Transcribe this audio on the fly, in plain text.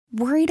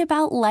Worried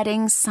about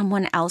letting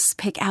someone else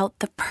pick out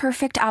the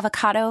perfect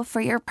avocado for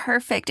your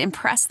perfect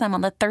impress them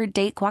on the third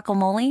date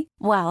guacamole?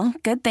 Well,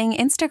 good thing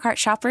Instacart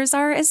shoppers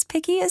are as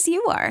picky as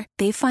you are.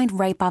 They find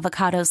ripe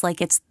avocados like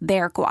it's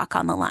their guac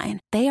on the line.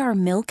 They are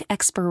milk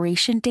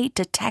expiration date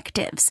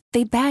detectives.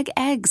 They bag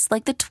eggs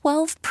like the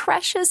 12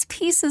 precious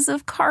pieces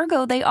of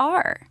cargo they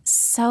are.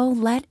 So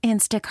let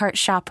Instacart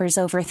shoppers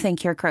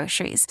overthink your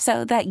groceries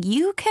so that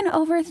you can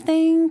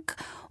overthink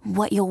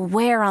what you'll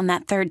wear on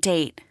that third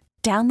date.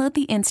 Download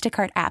the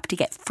Instacart app to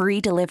get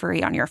free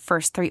delivery on your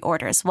first 3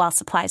 orders while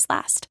supplies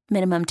last.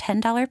 Minimum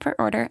 $10 per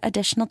order.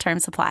 Additional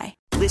terms apply.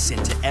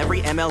 Listen to every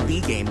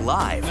MLB game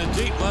live. In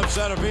the deep left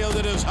center field,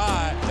 it is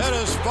high, it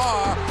is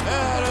far,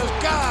 it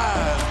is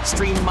God.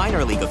 Stream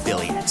minor league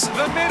affiliates.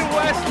 The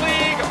Midwest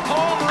League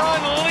home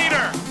run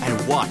leader.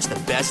 And watch the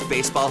best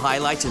baseball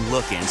highlights and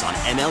look-ins on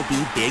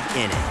MLB Big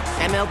Inning.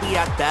 MLB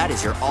At Bat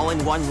is your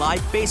all-in-one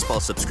live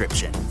baseball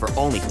subscription for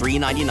only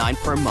 $3.99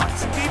 per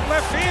month. Deep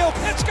left field,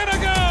 it's gonna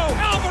go.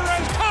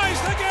 Alvarez ties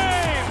the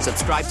game.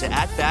 Subscribe to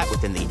At Bat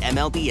within the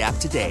MLB app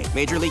today.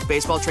 Major League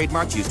Baseball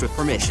trademarks used with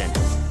permission.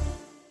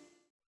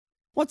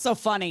 What's so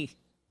funny?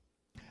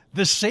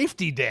 The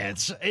safety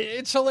dance.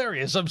 It's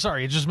hilarious. I'm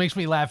sorry. It just makes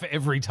me laugh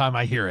every time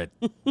I hear it.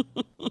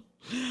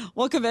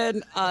 Welcome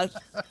in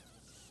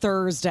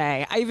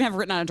Thursday. I even have it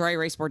written on a dry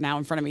erase board now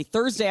in front of me.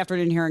 Thursday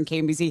afternoon here in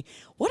KMBZ.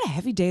 What a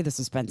heavy day this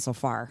has been so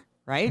far,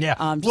 right?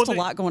 Yeah. Just a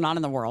lot going on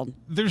in the world.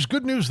 There's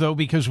good news, though,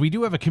 because we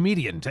do have a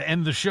comedian to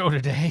end the show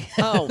today.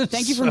 Oh,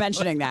 thank you for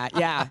mentioning that.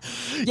 Yeah.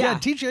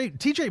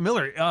 TJ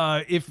Miller,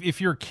 if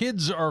your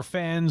kids are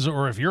fans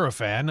or if you're a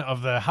fan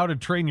of the How to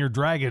Train Your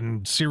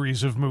Dragon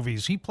series of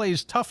movies, he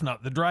plays Tough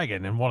Nut the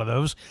Dragon in one of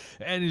those,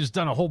 and he's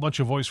done a whole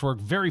bunch of voice work.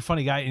 Very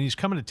funny guy, and he's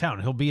coming to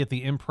town. He'll be at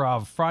the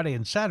Improv Friday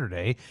and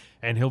Saturday,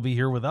 and he'll be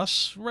here with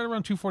us right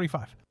around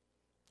 2:45.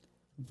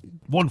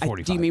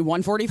 1:45. Do you mean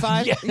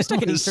 1:45? Yeah, You're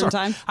stuck in Eastern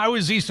time? I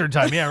was Eastern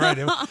time. Yeah, right.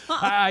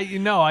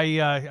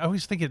 I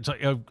always think it's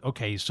like,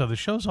 okay, so the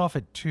show's off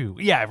at 2.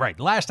 Yeah, right.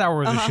 Last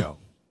hour of the show.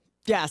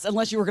 Yes,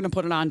 unless you were going to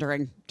put it on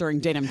during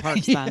Dana and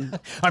Parks then.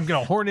 I'm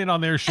going to horn in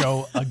on their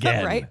show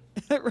again. Right,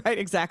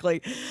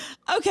 exactly.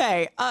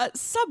 Okay,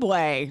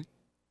 Subway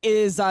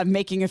is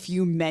making a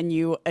few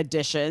menu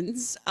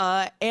additions,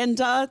 and they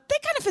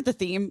kind of fit the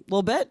theme a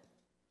little bit.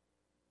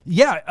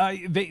 Yeah,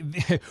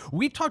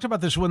 we talked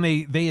about this when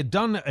they had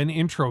done an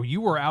intro.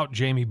 You were out,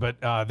 Jamie,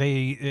 but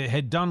they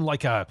had done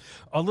like a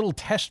little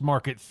test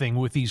market thing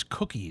with these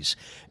cookies.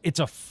 It's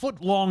a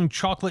foot-long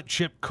chocolate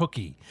chip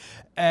cookie,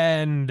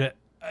 and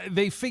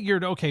they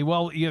figured, okay,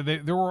 well,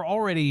 there were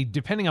already,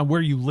 depending on where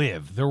you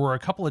live, there were a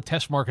couple of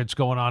test markets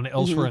going on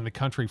elsewhere in the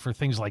country for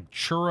things like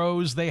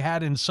churros they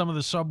had in some of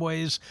the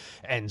Subways,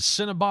 and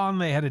Cinnabon,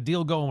 they had a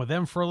deal going with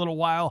them for a little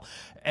while,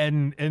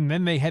 and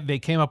then they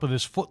came up with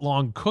this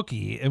foot-long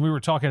cookie, and we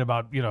were talking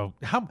about,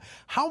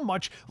 how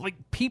much, like,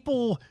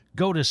 people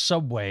go to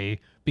Subway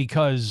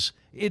because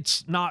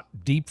it's not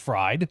deep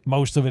fried,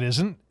 most of it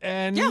isn't,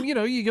 and,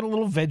 you get a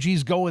little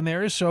veggies going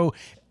there, so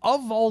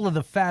of all of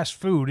the fast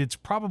food, it's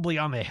probably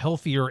on the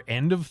healthier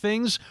end of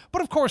things.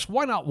 But of course,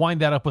 why not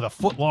wind that up with a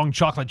foot-long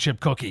chocolate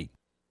chip cookie?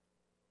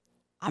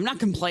 I'm not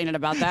complaining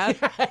about that.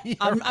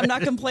 I'm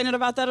not complaining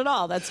about that at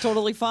all. That's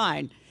totally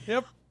fine.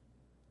 Yep.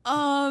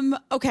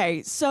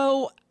 Okay,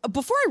 so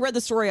before I read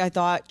the story, I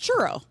thought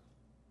churro's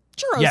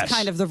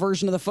kind of the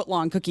version of the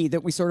foot-long cookie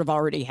that we sort of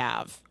already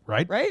have.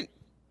 Right?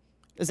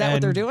 Is that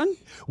what they're doing?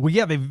 Well,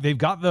 yeah, they've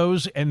got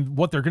those, and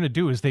what they're going to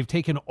do is they've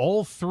taken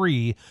all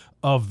 3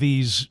 of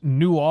these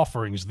new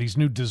offerings, these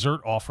new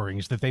dessert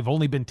offerings that they've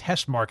only been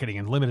test marketing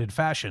in limited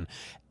fashion,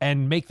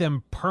 and make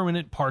them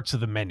permanent parts of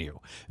the menu.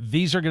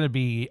 These are going to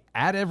be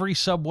at every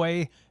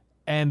Subway,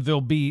 and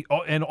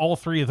all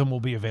 3 of them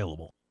will be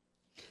available.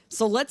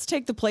 So let's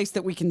take the place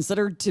that we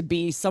considered to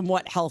be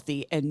somewhat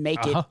healthy and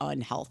make it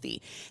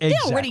unhealthy. They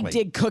already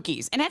did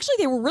cookies, and actually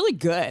they were really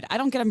good. I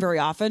don't get them very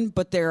often,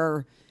 but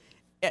they're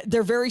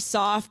very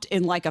soft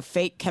in like a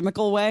fake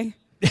chemical way,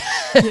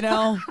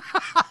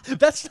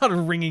 That's not a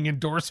ringing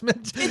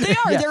endorsement. They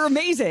are. Yeah. They're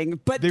amazing,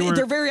 but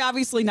they're very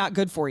obviously not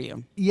good for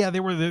you. Yeah, they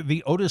were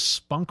the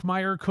Otis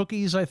Spunkmeyer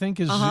cookies, I think,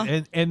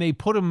 and they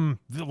put them,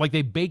 like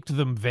they baked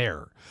them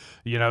there.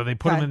 They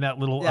put them in that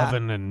little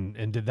oven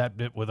and did that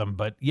bit with them.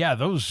 But yeah,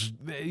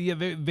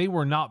 they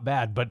were not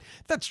bad, but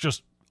that's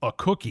just a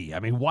cookie. I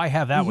mean, why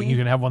have that when you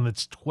can have one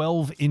that's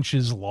 12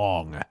 inches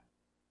long?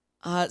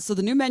 So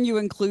the new menu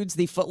includes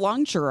the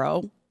foot-long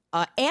churro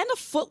and a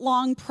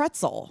foot-long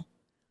pretzel,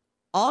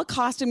 all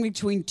costing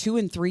between $2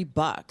 and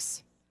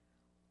 $3.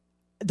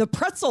 The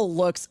pretzel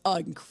looks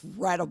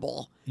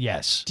incredible.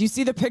 Yes. Do you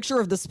see the picture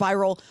of the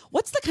spiral?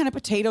 What's the kind of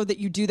potato that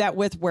you do that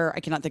with where, I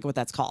cannot think of what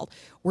that's called,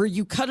 where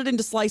you cut it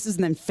into slices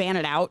and then fan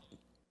it out?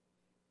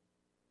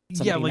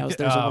 Somebody knows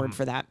there's a word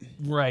for that.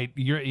 Right.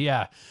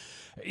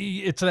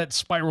 It's that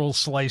spiral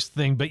slice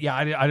thing, but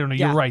I don't know.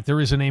 You're right.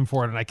 There is a name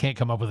for it, and I can't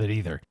come up with it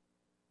either.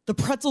 The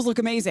pretzels look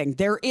amazing.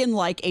 They're in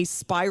like a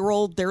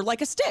spiral. They're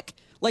like a stick,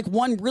 like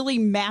one really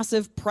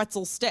massive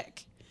pretzel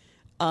stick,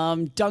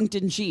 dunked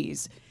in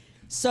cheese.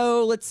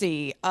 So let's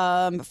see.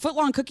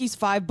 Footlong cookies,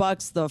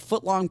 $5. The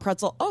footlong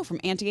pretzel, from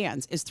Auntie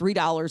Anne's, is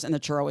 $3, and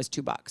the churro is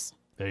 $2.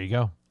 There you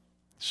go.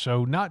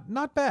 So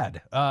not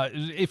bad.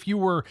 If you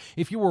were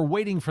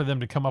waiting for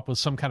them to come up with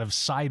some kind of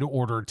side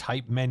order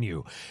type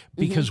menu,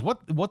 because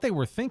what they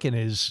were thinking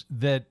is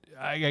that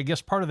I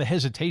guess part of the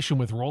hesitation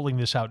with rolling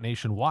this out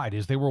nationwide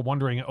is they were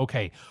wondering,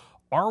 okay,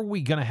 are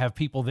we going to have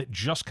people that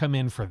just come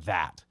in for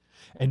that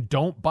and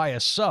don't buy a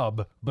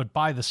sub but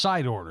buy the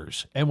side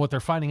orders? And what they're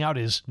finding out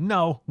is,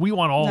 no, we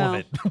want all of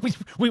it.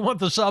 we want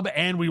the sub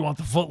and we want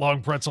the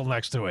footlong pretzel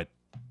next to it.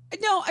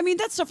 No, I mean,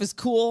 that stuff is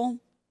cool,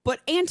 but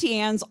Auntie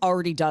Anne's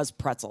already does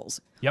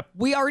pretzels. Yep.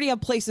 We already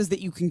have places that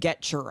you can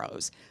get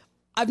churros.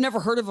 I've never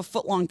heard of a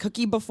footlong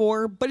cookie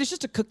before, but it's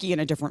just a cookie in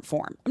a different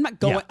form. I'm not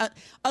going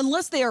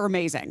unless they are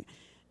amazing.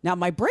 Now,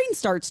 my brain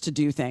starts to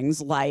do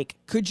things like,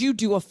 could you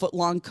do a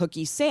footlong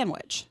cookie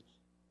sandwich?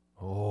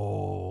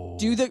 Oh.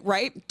 Do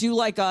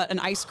like an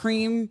ice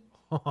cream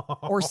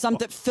or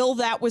something. Fill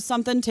that with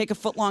something. Take a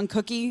footlong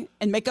cookie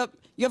and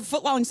you have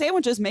footlong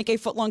sandwiches, make a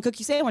footlong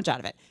cookie sandwich out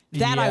of it.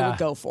 That I would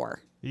go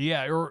for.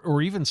 Yeah,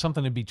 or even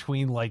something in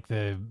between, like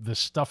the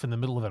stuff in the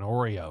middle of an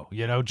Oreo,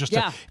 just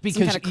because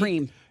some kind of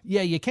cream.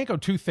 You can't go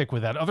too thick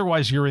with that.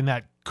 Otherwise, you're in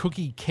that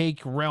cookie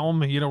cake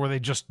realm, where they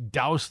just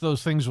douse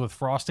those things with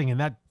frosting, and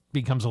that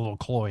becomes a little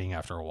cloying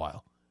after a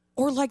while.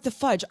 Or like the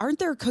fudge. Aren't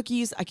there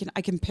cookies? I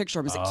can picture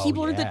them. Is it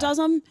Keebler that does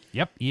them?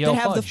 Yep, that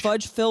have the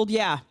fudge filled.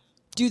 Yeah,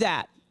 do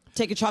that.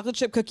 Take a chocolate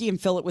chip cookie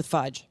and fill it with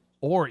fudge.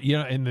 Or,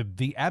 and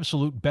the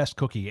absolute best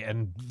cookie,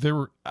 and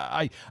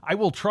I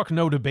will truck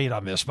no debate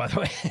on this, by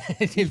the way.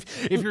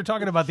 if you're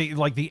talking about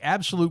the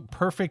absolute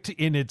perfect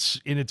in its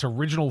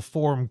original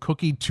form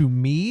cookie to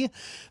me,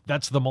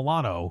 that's the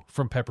Milano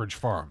from Pepperidge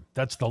Farm.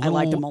 That's I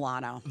like the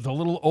Milano. The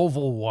little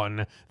oval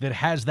one that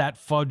has that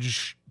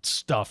fudge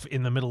stuff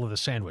in the middle of the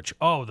sandwich.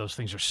 Oh, those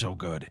things are so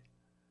good.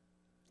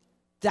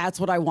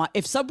 That's what I want.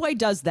 If Subway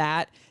does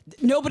that,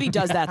 nobody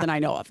does that that I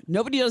know of.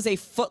 Nobody does a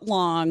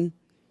foot-long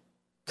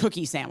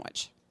cookie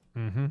sandwich.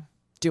 Mm-hmm.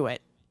 Do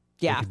it.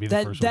 Yeah.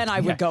 Then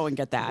I would go and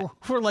get that.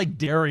 We're like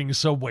daring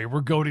Subway.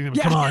 We're goading them.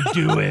 Yeah. Come on,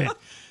 do it.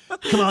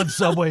 Come on,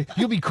 Subway.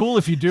 You'll be cool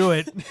if you do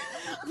it.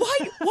 Why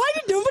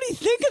did nobody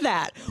think of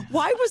that?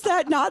 Why was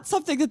that not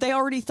something that they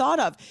already thought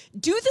of?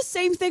 Do the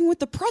same thing with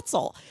the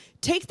pretzel.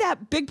 Take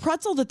that big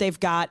pretzel that they've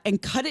got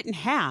and cut it in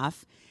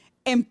half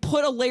and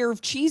put a layer of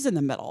cheese in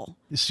the middle.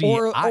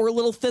 Or a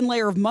little thin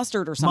layer of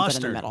mustard or something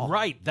in the middle.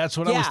 Right. That's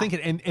what I was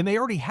thinking. And they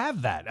already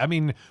have that. I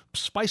mean,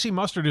 spicy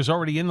mustard is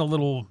already in the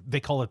little,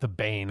 they call it the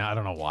Bane. I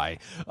don't know why.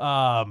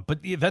 But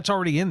that's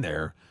already in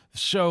there.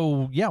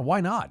 So, yeah,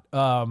 why not?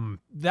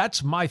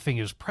 That's my thing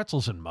is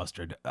pretzels and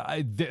mustard.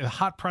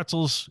 Hot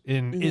pretzels,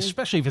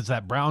 especially if it's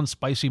that brown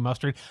spicy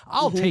mustard.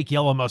 I'll take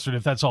yellow mustard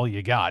if that's all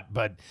you got.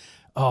 But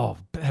oh,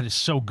 that is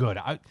so good.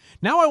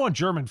 Now I want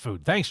German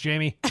food. Thanks,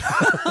 Jamie.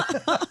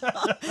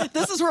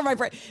 This is where my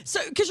brain. So,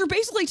 because you're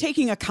basically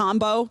taking a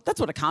combo. That's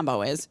what a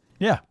combo is.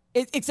 Yeah.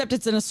 Except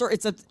it's a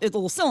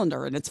little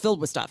cylinder and it's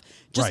filled with stuff.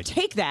 Just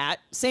take that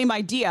same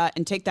idea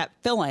and take that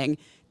filling.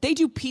 They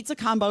do pizza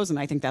combos, and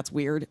I think that's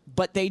weird.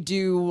 But they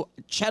do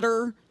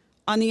cheddar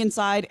on the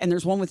inside, and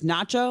there's one with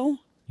nacho.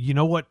 You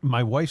know what?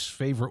 My wife's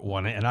favorite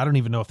one, and I don't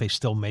even know if they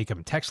still make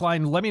them. Text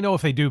line, let me know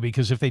if they do,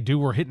 because if they do,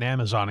 we're hitting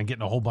Amazon and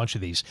getting a whole bunch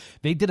of these.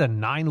 They did a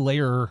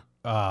 9-layer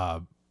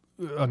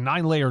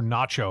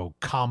nacho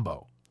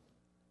combo.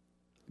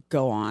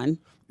 Go on.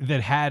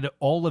 That had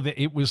all of it.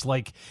 It was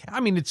like,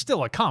 I mean, it's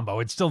still a combo.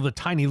 It's still the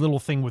tiny little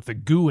thing with the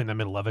goo in the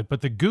middle of it, but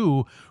the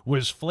goo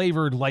was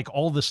flavored like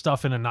all the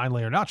stuff in a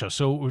 9-layer nacho.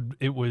 So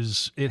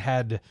it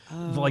had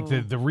like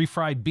the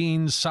refried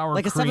beans, sour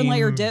cream. Like a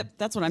 7-layer dip.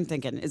 That's what I'm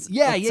thinking.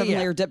 Yeah.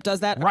 7-layer dip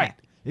does that? Right.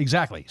 Okay.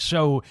 Exactly.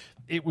 So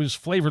it was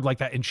flavored like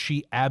that, and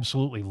she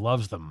absolutely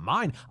loves them.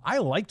 Mine, I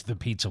liked the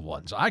pizza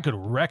ones. I could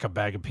wreck a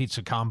bag of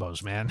pizza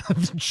combos, man.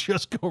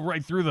 Just go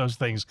right through those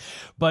things.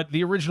 But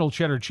the original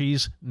cheddar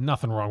cheese,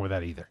 nothing wrong with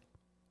that either.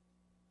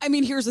 I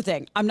mean, here's the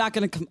thing. I'm not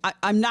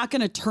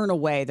gonna turn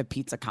away the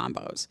pizza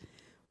combos,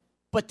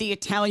 but the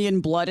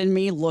Italian blood in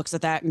me looks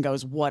at that and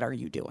goes, "What are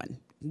you doing?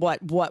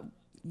 What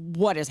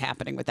is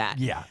happening with that?"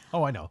 Yeah.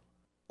 Oh, I know.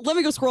 Let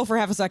me go scroll for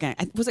half a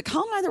second. Was it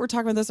Colin and I that were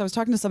talking about this? I was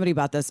talking to somebody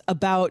about this,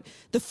 about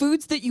the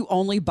foods that you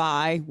only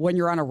buy when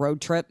you're on a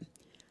road trip.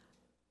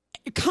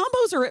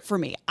 Combos are it for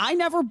me. I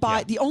never buy.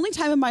 Yeah. The only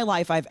time in my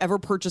life I've ever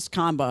purchased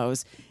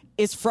combos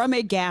is from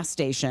a gas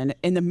station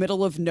in the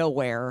middle of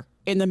nowhere,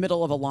 in the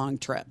middle of a long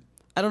trip.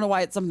 I don't know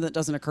why it's something that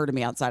doesn't occur to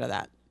me outside of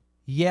that.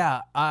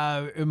 Yeah,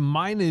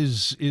 mine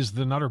is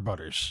the Nutter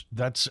Butters.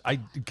 That's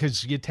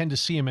because you tend to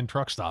see them in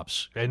truck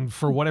stops, and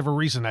for whatever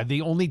reason,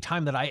 the only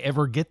time that I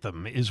ever get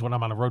them is when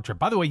I'm on a road trip.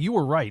 By the way, you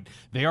were right;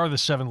 they are the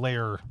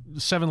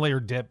 7-layer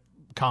dip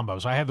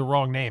combos. I had the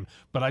wrong name,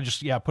 but I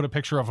just put a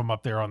picture of them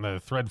up there on the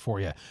thread for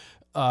you.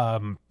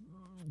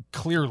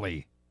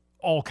 Clearly,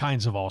 all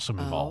kinds of awesome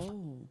involved.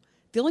 Oh.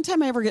 The only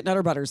time I ever get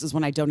Nutter Butters is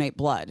when I donate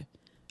blood.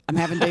 I'm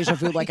having deja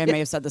vu, like I may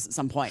have said this at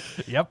some point.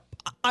 Yep.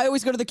 I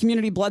always go to the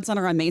community blood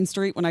center on Main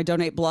Street when I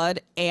donate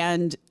blood,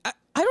 and I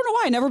don't know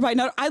why I never buy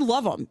Nutter. I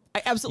love them.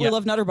 I absolutely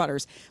love Nutter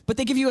Butters, but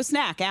they give you a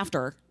snack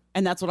after,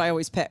 and that's what I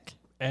always pick.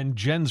 And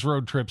Jen's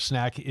road trip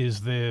snack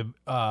is the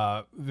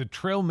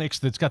trail mix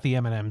that's got the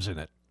M&Ms in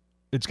it.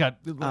 It's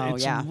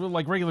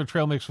like regular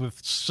trail mix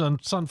with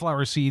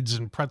sunflower seeds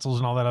and pretzels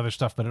and all that other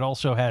stuff, but it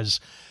also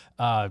has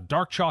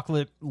dark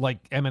chocolate like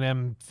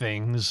M&M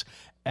things,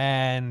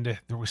 and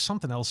there was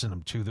something else in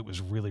them too that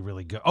was really,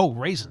 really good. Oh,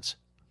 raisins.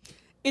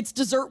 It's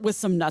dessert with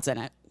some nuts in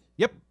it.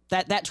 Yep.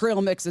 That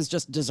trail mix is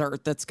just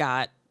dessert that's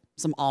got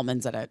some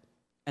almonds in it,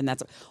 and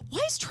that's why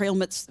is trail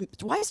mix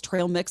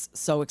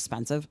so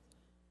expensive?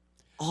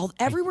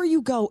 Everywhere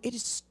you go, it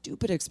is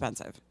stupid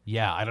expensive.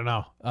 Yeah, I don't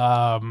know.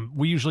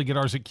 We usually get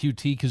ours at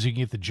QT because you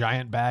can get the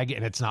giant bag,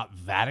 and it's not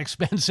that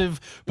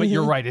expensive. But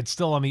you're right; it's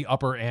still on the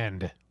upper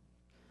end.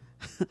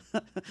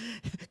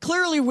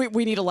 Clearly,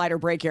 we need a lighter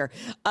break here.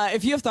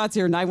 If you have thoughts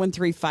here,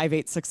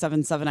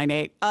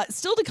 913-586-7798.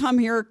 Still to come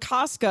here,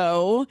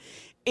 Costco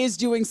is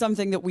doing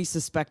something that we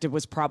suspected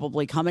was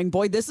probably coming.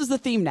 Boy, this is the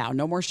theme now.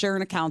 No more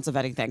sharing accounts of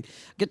anything.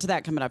 Get to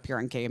that coming up here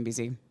on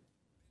KMBZ.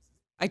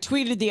 I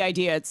tweeted the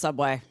idea at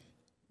Subway.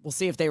 We'll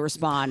see if they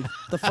respond.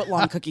 The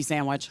footlong cookie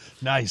sandwich.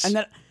 Nice. And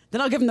then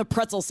I'll give them the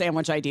pretzel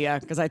sandwich idea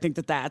because I think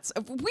that's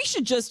we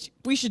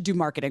should do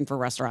marketing for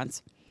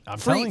restaurants. I'm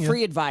telling you.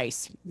 Free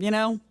advice,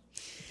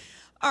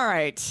 All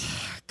right.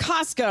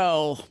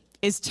 Costco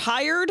is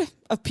tired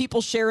of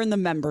people sharing the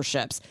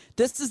memberships.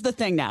 This is the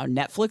thing now.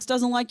 Netflix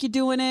doesn't like you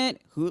doing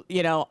it.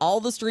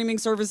 All the streaming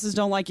services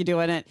don't like you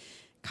doing it.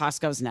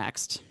 Costco's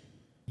next.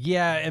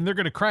 Yeah, and they're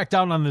going to crack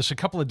down on this a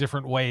couple of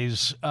different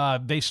ways.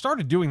 They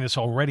started doing this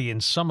already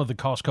in some of the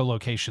Costco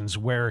locations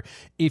where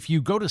if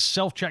you go to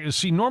self-check,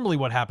 see, normally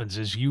what happens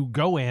is you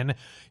go in,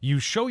 you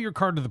show your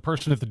card to the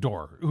person at the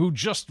door who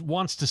just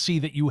wants to see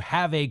that you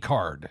have a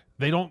card.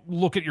 They don't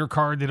look at your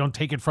card. They don't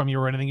take it from you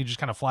or anything. You just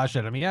kind of flash it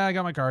at them. Yeah, I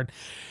got my card.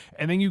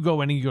 And then you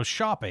go in and you go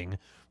shopping.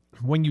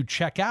 When you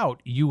check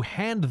out, you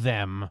hand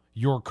them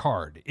your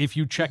card if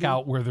you check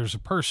out where there's a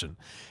person.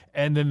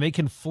 And then they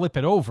can flip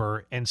it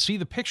over and see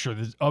the picture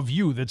of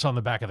you that's on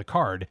the back of the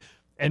card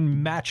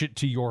and match it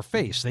to your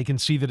face. They can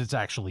see that it's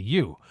actually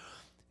you.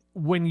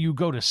 When you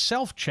go to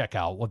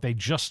self-checkout, what they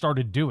just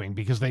started doing,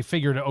 because they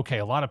figured, okay,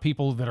 a lot of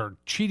people that are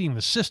cheating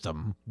the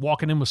system,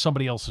 walking in with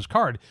somebody else's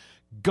card,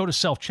 go to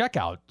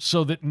self-checkout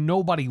so that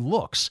nobody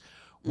looks.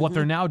 What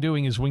they're now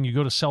doing is when you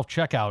go to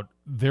self-checkout,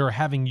 they're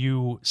having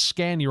you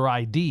scan your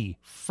ID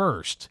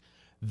first,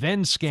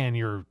 then scan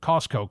your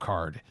Costco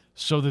card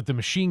so that the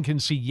machine can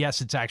see,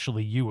 yes, it's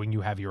actually you and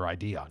you have your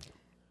ID on you.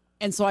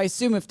 And so I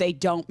assume if they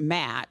don't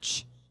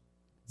match,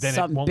 then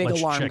some big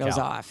alarm goes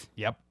off.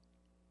 Yep.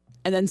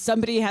 And then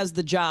somebody has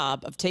the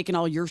job of taking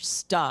all your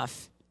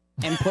stuff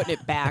and putting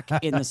it back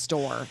in the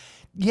store.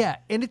 Yeah,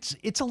 and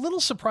it's a little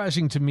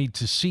surprising to me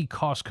to see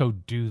Costco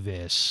do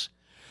this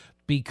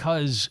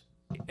because,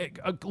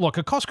 look,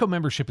 a Costco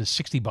membership is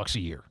 $60 a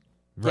year,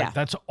 right? Yeah.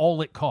 That's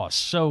all it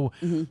costs. So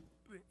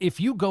if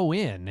you go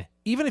in,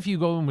 even if you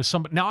go in with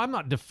somebody, now I'm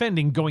not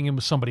defending going in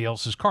with somebody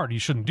else's card. You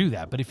shouldn't do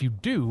that. But if you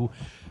do,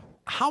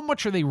 how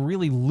much are they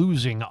really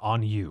losing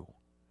on you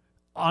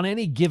on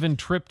any given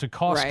trip to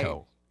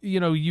Costco? Right.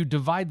 You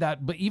divide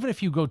that. But even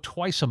if you go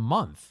twice a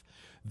month,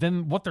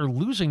 then what they're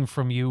losing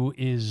from you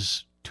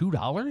is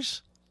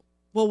 $2.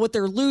 Well, what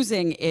they're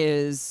losing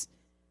is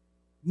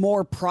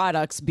more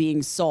products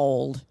being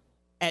sold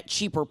at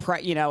cheaper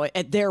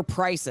at their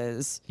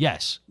prices.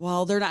 Yes.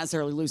 Well, they're not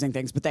necessarily losing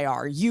things, but they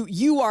are.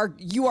 You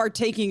are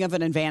taking of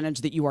an advantage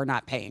that you are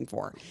not paying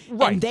for.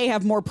 Right. And they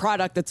have more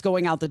product that's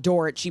going out the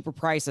door at cheaper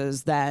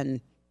prices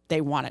than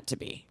they want it to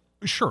be.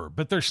 Sure,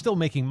 but they're still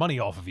making money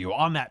off of you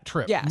on that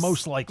trip. Yes.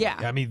 Most likely. Yeah.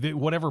 I mean,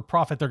 whatever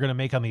profit they're going to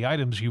make on the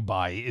items you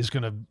buy is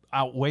going to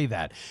outweigh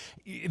that.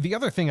 The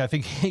other thing I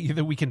think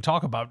that we can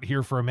talk about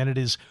here for a minute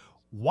is,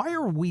 why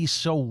are we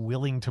so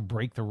willing to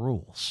break the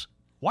rules?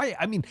 Why?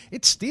 I mean,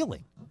 it's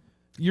stealing.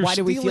 Why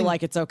do we feel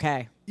like it's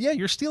okay? Yeah,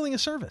 you're stealing a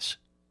service.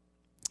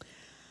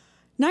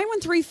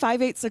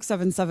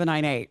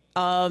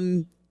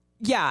 913-586-7798.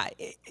 Yeah,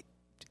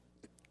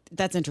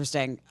 that's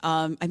interesting.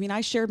 I mean, I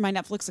shared my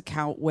Netflix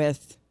account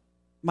with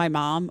my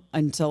mom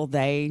until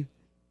they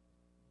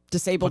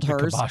disabled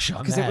hers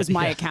because it was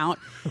my account.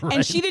 Right.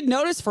 And she didn't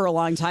notice for a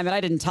long time, and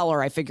I didn't tell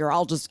her. I figure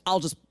I'll just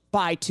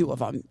buy 2 of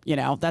them.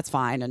 That's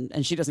fine.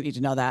 And she doesn't need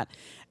to know that.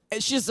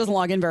 She just doesn't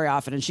log in very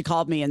often. And she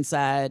called me and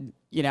said,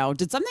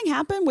 did something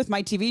happen with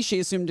my TV? She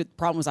assumed the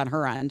problem was on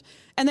her end.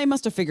 And they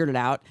must have figured it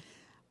out.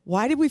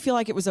 Why did we feel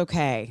like it was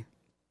okay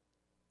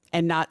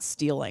and not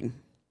stealing,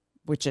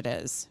 which it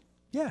is?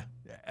 Yeah.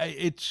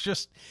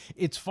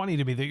 It's funny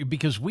to me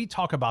because we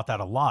talk about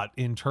that a lot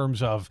in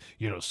terms of,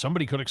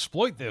 somebody could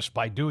exploit this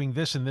by doing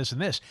this and this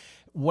and this.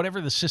 Whatever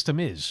the system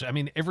is. I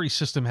mean, every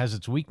system has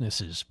its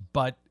weaknesses.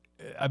 But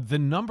the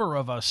number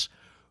of us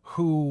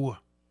who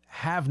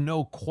have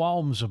no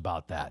qualms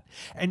about that.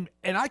 And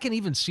I can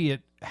even see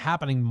it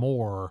happening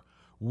more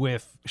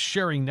with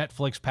sharing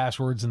Netflix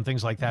passwords and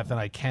things like that than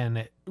I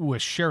can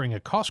with sharing a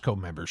Costco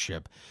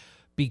membership,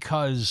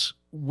 because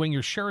when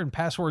you're sharing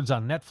passwords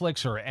on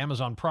Netflix or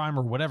Amazon Prime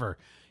or whatever,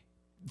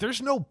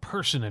 there's no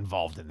person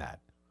involved in that.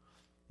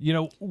 You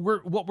know,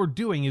 what we're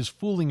doing is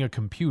fooling a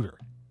computer.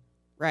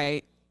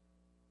 Right.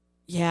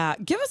 Yeah.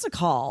 Give us a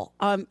call.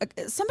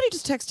 Somebody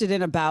just texted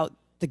in about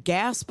the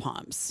gas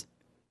pumps.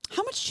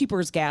 How much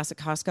cheaper is gas at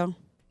Costco?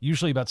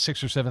 Usually about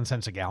 6 or 7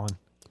 cents a gallon.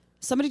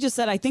 Somebody just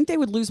said, I think they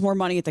would lose more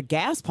money at the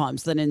gas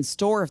pumps than in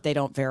store if they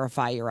don't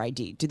verify your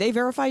ID. Do they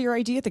verify your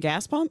ID at the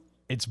gas pump?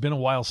 It's been a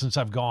while since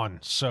I've gone.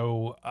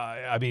 So,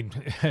 I mean,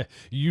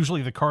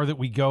 usually the car that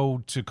we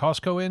go to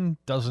Costco in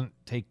doesn't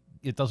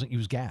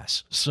use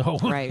gas. So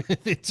right.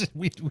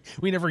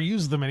 we never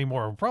use them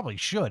anymore. We probably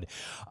should.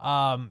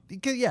 Yeah,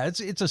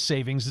 it's a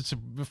savings. It's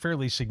a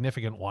fairly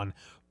significant one.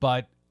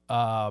 But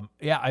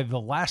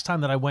the last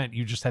time that I went,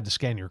 you just had to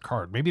scan your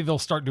card. Maybe they'll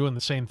start doing the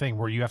same thing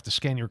where you have to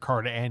scan your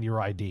card and your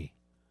ID.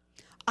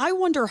 I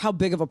wonder how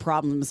big of a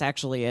problem this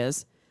actually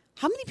is.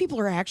 How many people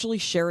are actually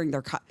sharing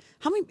their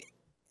how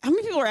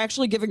many people are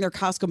actually giving their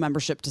Costco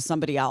membership to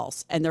somebody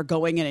else and they're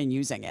going in and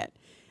using it?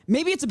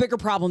 Maybe it's a bigger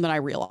problem than I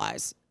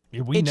realize.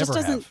 Yeah, we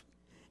never have.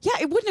 Yeah,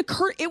 it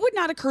would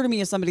not occur to me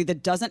as somebody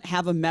that doesn't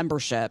have a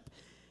membership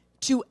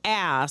to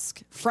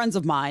ask friends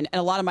of mine, and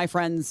a lot of my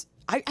friends,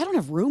 I don't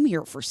have room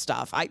here for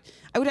stuff. I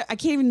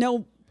can't even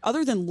know,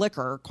 other than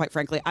liquor, quite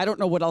frankly, I don't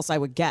know what else I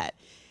would get.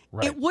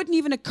 Right. It wouldn't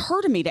even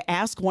occur to me to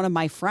ask one of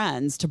my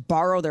friends to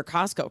borrow their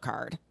Costco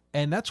card.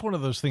 And that's one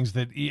of those things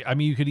that, I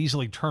mean, you could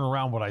easily turn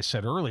around what I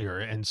said earlier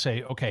and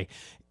say, okay,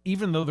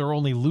 even though they're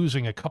only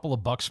losing a couple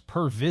of bucks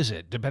per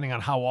visit, depending on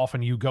how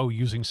often you go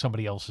using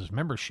somebody else's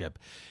membership,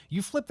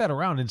 you flip that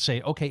around and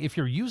say, okay, if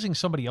you're using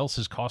somebody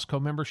else's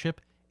Costco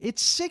membership,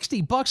 it's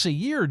 $60 a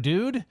year,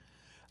 dude.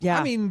 Yeah.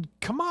 I mean,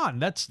 come on,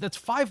 that's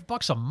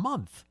 $5 a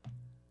month.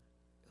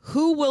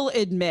 Who will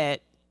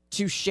admit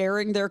to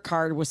sharing their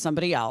card with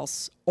somebody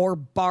else or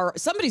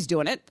somebody's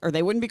doing it or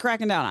they wouldn't be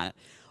cracking down on it,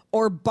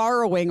 or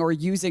borrowing or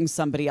using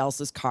somebody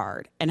else's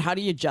card? And how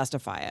do you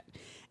justify it?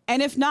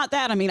 And if not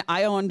that, I mean,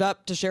 I owned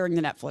up to sharing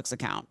the Netflix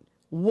account.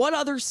 What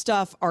other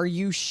stuff are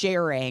you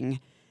sharing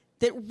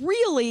that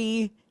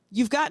really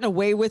you've gotten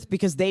away with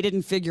because they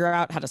didn't figure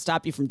out how to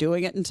stop you from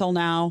doing it until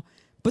now,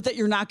 but that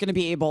you're not going to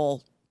be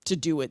able to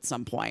do at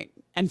some point?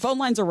 And phone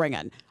lines are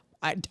ringing.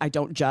 I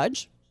don't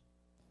judge,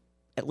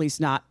 at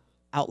least not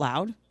out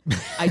loud.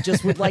 I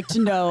just would like to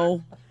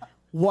know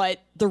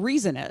what the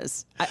reason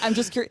is. I'm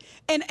just curious.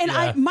 And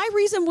yeah. My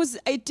reason was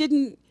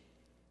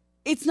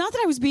it's not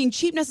that I was being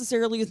cheap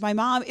necessarily with my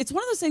mom. It's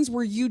one of those things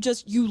where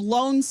you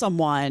loan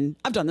someone.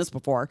 I've done this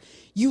before.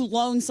 You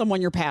loan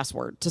someone your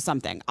password to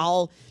something.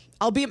 I'll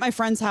be at my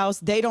friend's house.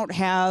 They don't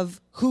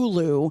have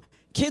Hulu.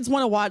 Kids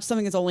want to watch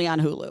something that's only on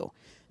Hulu.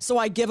 So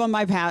I give them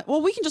my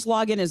well, we can just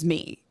log in as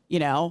me, you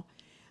know.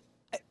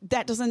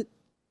 That's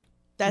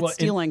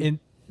stealing.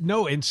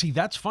 And see,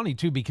 that's funny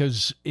too,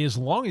 because as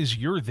long as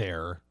you're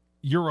there,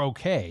 you're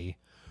okay.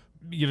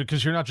 You know,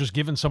 because you're not just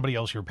giving somebody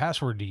else your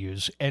password to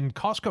use. And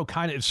Costco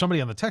kind of,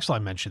 somebody on the text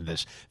line mentioned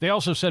this. They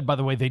also said, by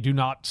the way, they do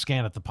not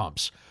scan at the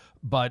pumps.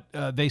 But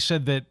they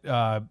said that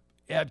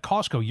at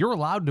Costco, you're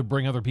allowed to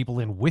bring other people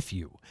in with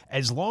you.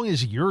 As long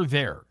as you're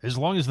there, as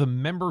long as the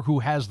member who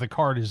has the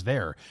card is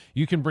there,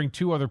 you can bring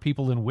 2 other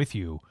people in with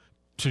you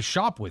to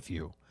shop with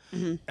you.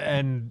 Mm-hmm.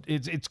 And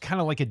it's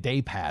kind of like a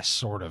day pass,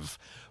 sort of.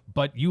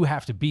 But you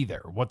have to be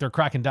there. What they're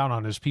cracking down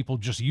on is people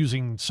just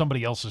using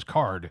somebody else's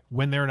card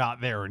when they're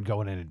not there and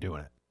going in and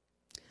doing it.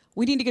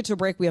 We need to get to a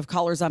break. We have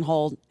callers on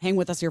hold. Hang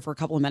with us here for a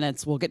couple of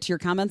minutes. We'll get to your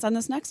comments on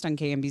this next on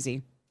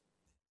KMBZ.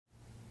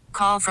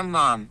 Call from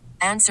mom.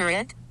 Answer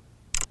it.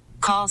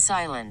 Call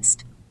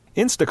silenced.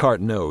 Instacart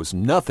knows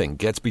nothing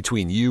gets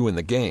between you and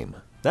the game.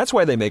 That's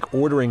why they make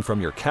ordering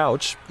from your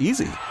couch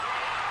easy.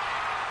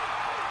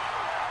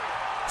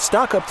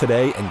 Stock up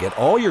today and get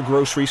all your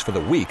groceries for the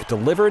week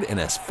delivered in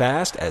as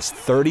fast as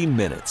 30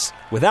 minutes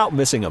without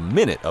missing a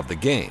minute of the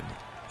game.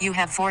 You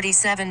have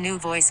 47 new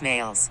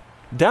voicemails.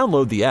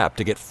 Download the app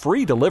to get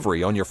free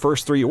delivery on your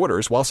first 3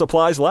 orders while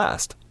supplies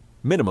last.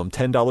 Minimum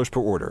 $10 per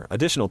order.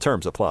 Additional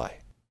terms apply.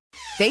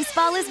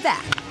 Baseball is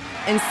back,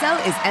 and so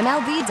is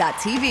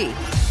MLB.tv.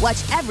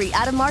 Watch every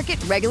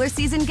out-of-market regular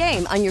season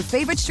game on your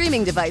favorite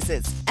streaming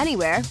devices,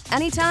 anywhere,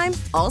 anytime,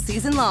 all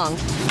season long.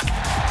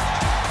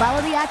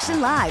 Follow the action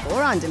live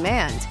or on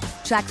demand.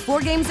 Track 4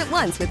 games at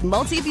once with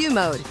multi-view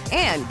mode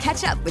and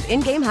catch up with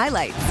in-game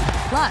highlights.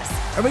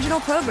 Plus,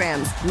 original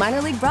programs,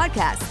 minor league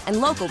broadcasts,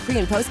 and local pre-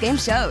 and post-game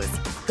shows.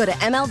 Go to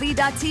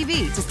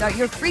MLB.tv to start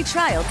your free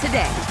trial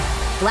today.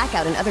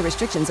 Blackout and other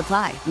restrictions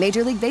apply.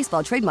 Major League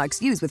Baseball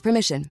trademarks used with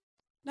permission.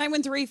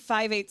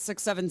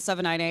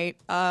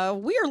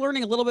 913-586-7798. We are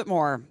learning a little bit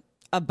more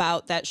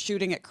about that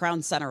shooting at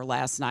Crown Center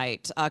last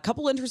night. A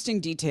couple interesting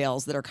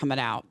details that are coming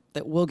out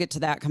that we'll get to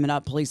that coming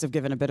up. Police have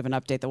given a bit of an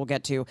update that we'll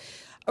get to.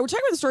 We're talking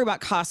about the story about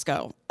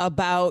Costco.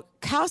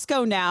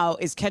 Costco now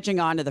is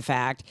catching on to the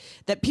fact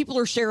that people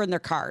are sharing their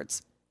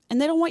cards, and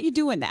they don't want you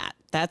doing that.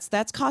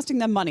 That's costing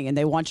them money, and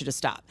they want you to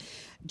stop.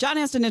 John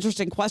asked an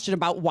interesting question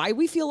about why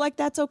we feel like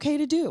that's okay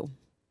to do.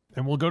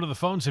 And we'll go to the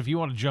phones if you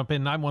want to jump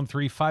in.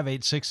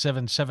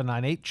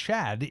 913-586-7798.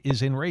 Chad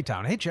is in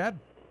Raytown. Hey, Chad.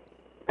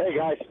 Hey,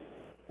 guys.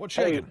 What's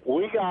Hey, shaking?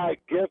 we got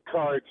gift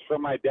cards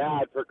from my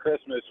dad for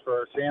Christmas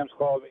for Sam's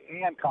Club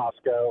and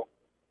Costco,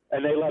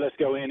 and they let us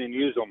go in and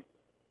use them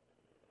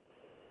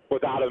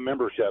without a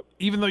membership.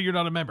 Even though you're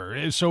not a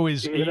member. So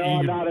Even though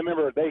I'm not a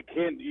member,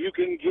 you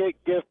can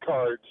get gift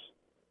cards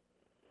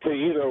to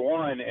either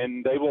one,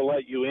 and they will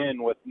let you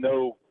in with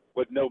no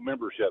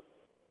membership.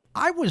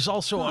 I was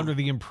also under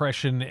the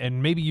impression,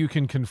 and maybe you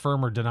can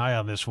confirm or deny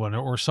on this one,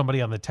 or somebody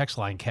on the text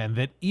line can,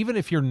 that even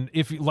if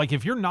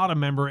you're not a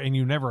member and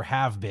you never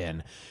have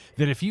been,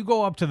 that if you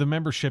go up to the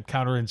membership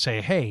counter and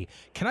say, "Hey,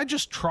 can I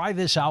just try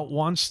this out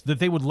once?" that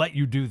they would let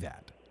you do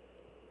that.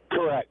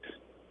 Correct.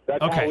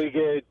 That's Okay. how we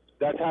get.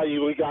 That's how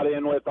we got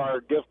in with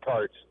our gift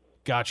cards.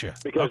 Gotcha.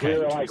 Because okay. we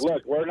were like,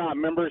 look, we're not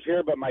members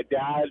here, but my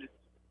dad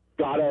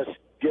got us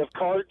gift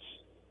cards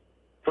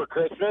for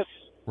Christmas.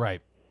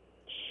 Right.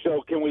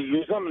 So can we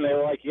use them? And they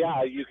were like,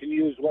 yeah, you can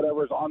use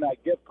whatever's on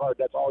that gift card.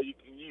 That's all you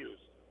can use.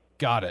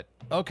 Got it.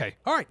 Okay.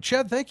 All right,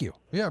 Chad, thank you.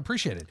 Yeah,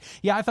 appreciate it.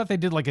 Yeah, I thought they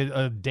did like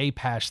a day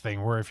pass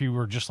thing where if you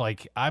were just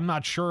like, I'm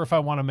not sure if I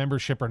want a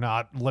membership or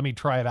not, let me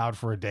try it out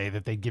for a day,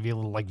 that they'd give you a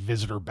little like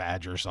visitor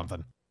badge or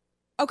something.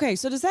 Okay,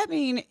 so does that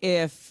mean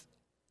if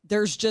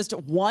there's just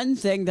one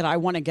thing that I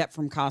want to get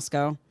from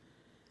Costco?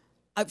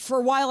 For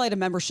a while, I had a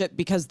membership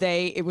because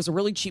it was a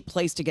really cheap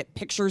place to get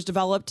pictures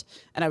developed,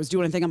 and I was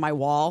doing a thing on my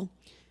wall.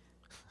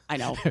 I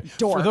know,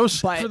 dork,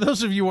 for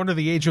those of you under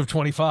the age of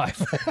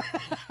 25.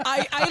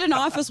 I had an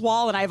office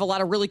wall, and I have a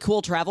lot of really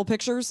cool travel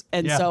pictures,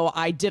 and so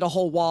I did a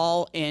whole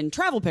wall in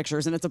travel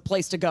pictures, and it's a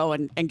place to go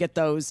and get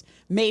those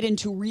made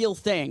into real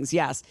things,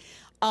 yes.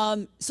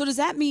 So does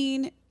that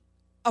mean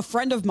a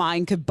friend of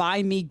mine could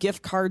buy me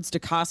gift cards to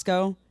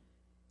Costco,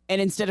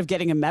 and instead of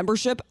getting a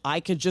membership,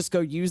 I could just go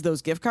use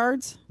those gift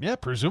cards? Yeah,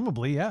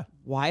 presumably, yeah.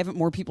 Why haven't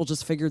more people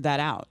just figured that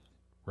out?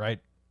 Right.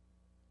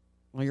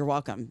 Well, you're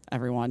welcome,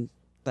 everyone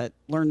that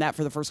learned that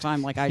for the first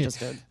time like I just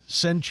did.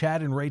 Send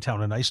Chad and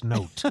Raytown a nice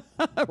note.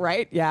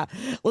 Right? Yeah.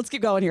 Let's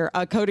keep going here.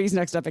 Cody's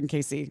next up in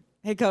KC.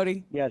 Hey,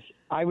 Cody. Yes,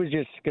 I was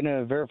just going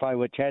to verify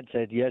what Chad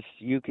said. Yes,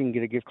 you can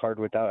get a gift card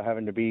without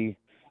having to be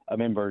a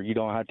member. You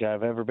don't have to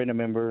have ever been a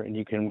member, and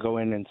you can go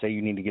in and say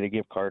you need to get a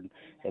gift card,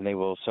 and they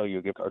will sell you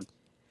a gift card.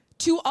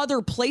 To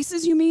other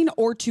places, you mean,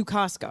 or to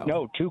Costco?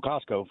 No, to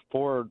Costco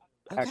for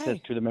access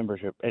to the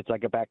membership. It's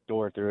like a back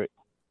door through it.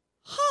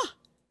 Huh.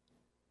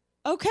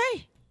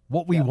 Okay.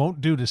 What we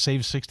won't do to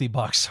save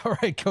 $60. All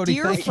right, Cody.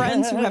 Dear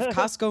friends who have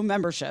Costco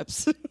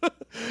memberships,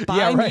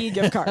 buy me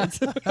gift cards.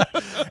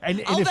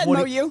 and I'll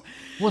Venmo you.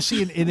 Well,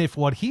 see, and if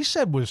what he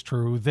said was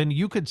true, then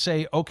you could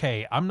say,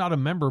 okay, I'm not a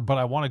member, but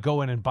I want to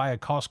go in and buy a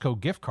Costco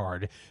gift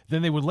card.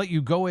 Then they would let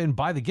you go in,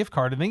 buy the gift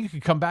card, and then you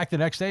could come back the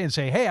next day and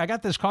say, hey, I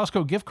got this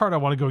Costco gift card I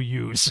want to go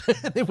use.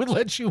 They would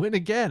let you in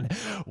again.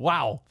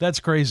 Wow, that's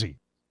crazy.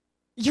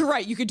 You're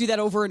right. You could do that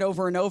over and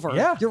over and over.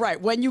 Yeah. You're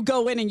right. When you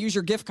go in and use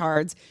your gift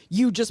cards,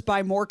 you just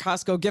buy more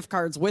Costco gift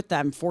cards with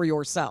them for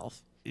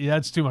yourself. Yeah,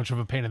 that's too much of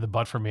a pain in the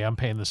butt for me. I'm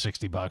paying the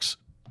 $60.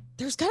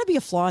 There's got to be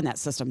a flaw in that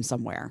system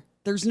somewhere.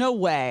 There's no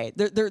way.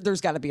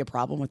 There's got to be a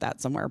problem with that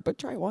somewhere, but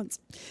try it once.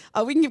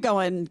 We can keep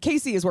going.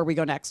 Casey is where we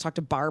go next. Talk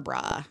to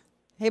Barbara.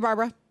 Hey,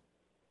 Barbara.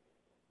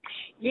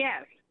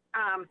 Yes.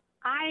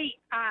 I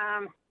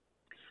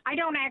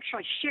don't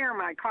actually share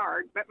my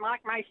card, but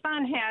my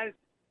son has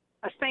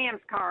a Sam's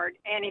card,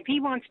 and if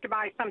he wants to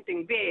buy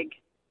something big,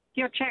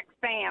 he'll check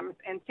Sam's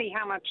and see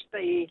how much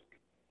the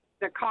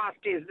cost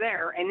is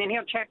there, and then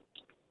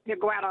he'll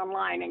go out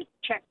online and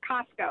check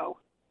Costco,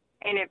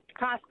 and if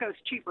Costco's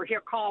cheaper, he'll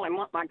call and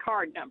want my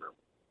card number.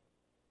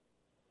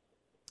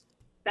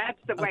 That's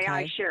the way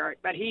I share it,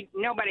 but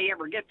nobody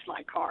ever gets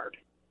my card.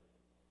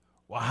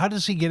 Well, how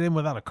does he get in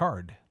without a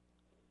card?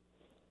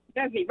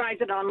 He buys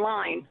it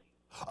online.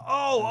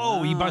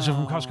 Oh, he buys it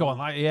from Costco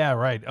online. Yeah,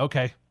 right.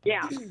 Okay.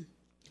 Yeah.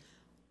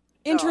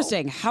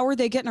 Interesting. How are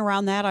they getting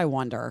around that, I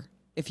wonder,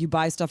 if you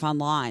buy stuff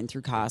online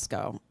through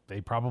Costco? They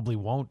probably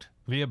won't.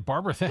 Yeah,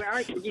 Barbara.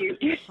 Well, you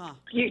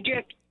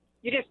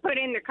just put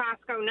in the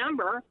Costco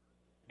number,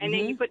 and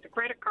then you put the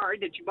credit card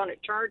that you want to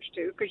charge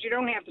to, because you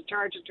don't have to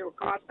charge it to a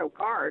Costco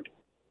card.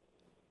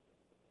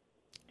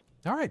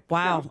 All right.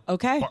 Wow.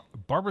 Okay.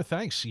 Barbara,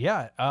 thanks.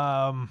 Yeah.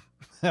 I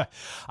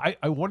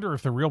wonder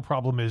if the real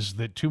problem is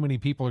that too many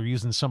people are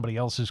using somebody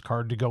else's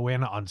card to go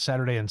in on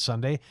Saturday and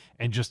Sunday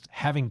and just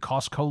having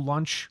Costco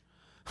lunch.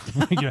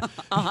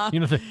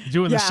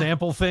 Doing the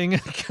sample thing,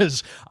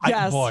 because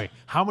boy,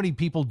 how many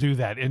people do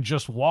that and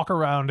just walk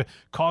around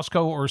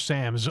Costco or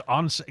Sam's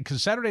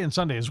because Saturday and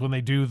Sunday is when they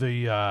do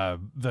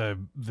the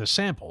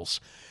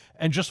samples,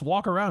 and just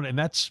walk around, and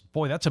that's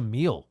a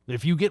meal.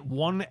 If you get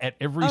one at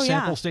every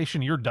sample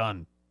station, you're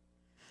done.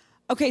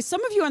 Okay,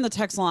 some of you on the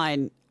text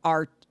line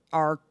are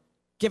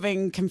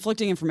giving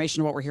conflicting information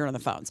to what we're hearing on the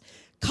phones.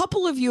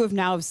 Couple of you have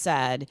now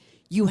said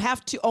you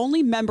have to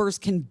only members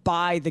can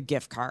buy the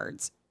gift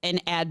cards and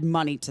add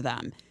money to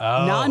them.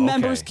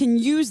 Non-members can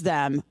use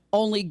them.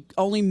 Only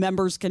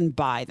members can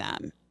buy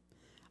them.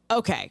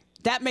 Okay,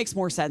 that makes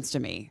more sense to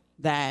me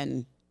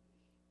than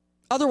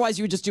otherwise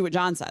you would just do what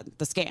John said,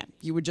 the scan.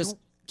 You would just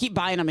keep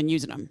buying them and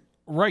using them.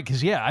 Right,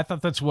 because I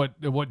thought that's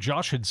what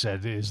Josh had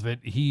said, is that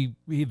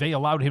they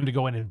allowed him to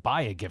go in and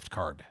buy a gift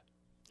card.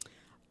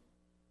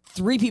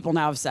 3 people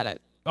now have said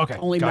it. Okay,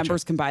 only gotcha.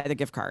 members can buy the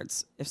gift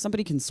cards. If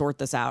somebody can sort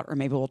this out, or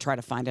maybe we'll try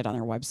to find it on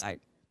their website.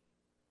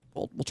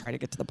 We'll try to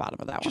get to the bottom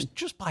of that one.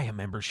 Just buy a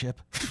membership.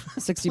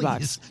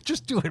 $60.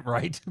 Just do it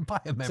right.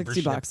 Buy a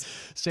membership.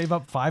 $60. Save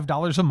up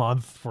 $5 a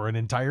month for an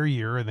entire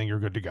year, and then you're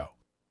good to go.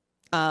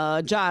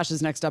 Josh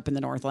is next up in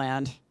the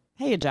Northland.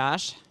 Hey,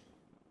 Josh.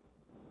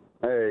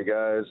 Hey,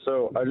 guys.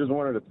 So I just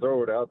wanted to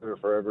throw it out there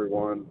for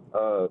everyone.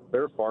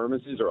 Their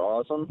pharmacies are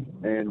awesome,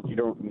 and you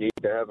don't need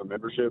to have a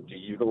membership to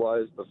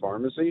utilize the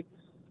pharmacy.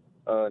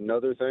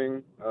 Another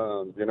thing,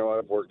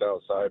 I've worked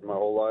outside my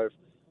whole life.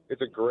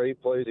 It's a great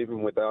place,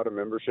 even without a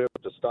membership,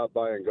 to stop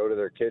by and go to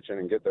their kitchen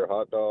and get their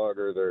hot dog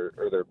or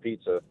their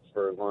pizza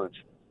for lunch.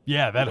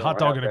 Yeah, that hot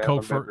dog and a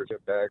Coke for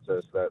membership to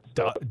access that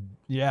stuff.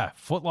 Yeah,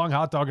 foot-long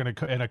hot dog and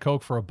a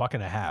Coke for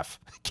 $1.50.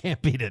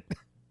 Can't beat it.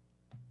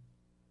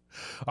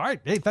 All right.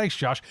 Hey, thanks,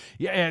 Josh.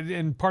 Yeah,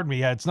 and pardon me.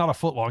 Yeah, it's not a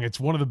foot long. It's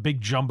one of the big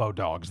jumbo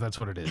dogs.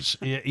 That's what it is.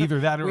 Either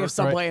that or we have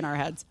Subway in our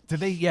heads. Do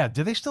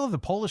they still have the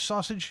Polish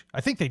sausage?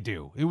 I think they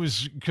do. It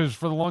was because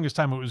for the longest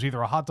time it was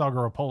either a hot dog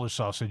or a Polish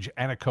sausage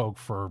and a Coke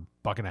for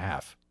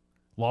 $1.50.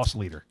 Lost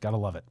leader. Gotta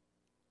love it.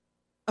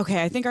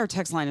 Okay, I think our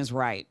text line is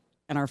right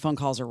and our phone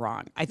calls are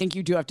wrong. I think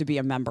you do have to be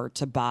a member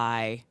to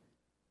buy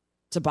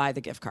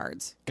the gift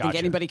cards. Gotcha. I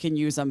think anybody can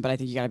use them, but I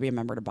think you got to be a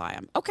member to buy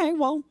them. Okay,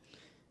 well.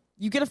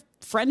 You get a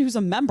friend who's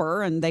a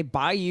member and they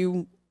buy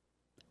you.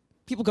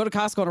 People go to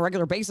Costco on a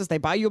regular basis. They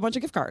buy you a bunch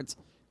of gift cards.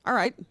 All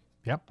right.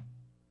 Yep.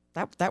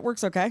 That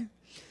works okay.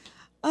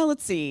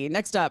 Let's see.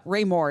 Next up,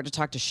 Ray Moore to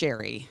talk to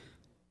Sherry.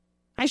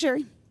 Hi,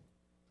 Sherry.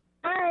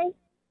 Hi.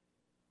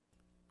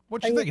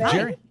 What you thinking,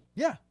 Sherry?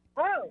 Yeah.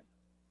 Oh,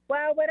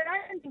 well, what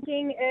I'm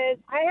thinking is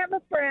I have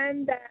a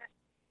friend that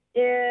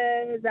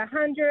is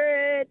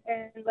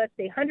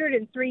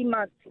 103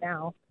 months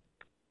now,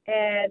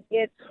 and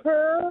it's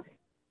her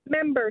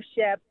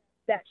membership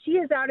that she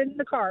is out in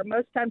the car.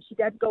 Most times she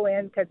does go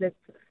in because it's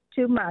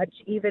too much,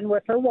 even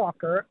with her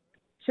walker.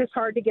 It's just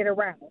hard to get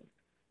around.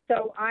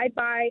 So I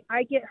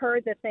get her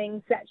the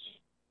things that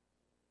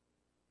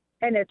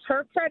and it's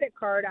her credit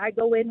card I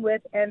go in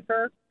with and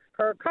her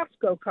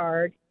Costco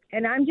card.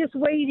 And I'm just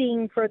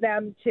waiting for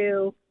them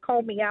to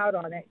call me out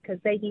on it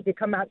because they need to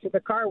come out to the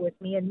car with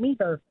me and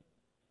meet her.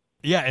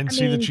 Yeah, and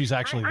see that she's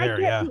actually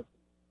there, yeah.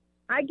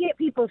 I get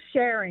people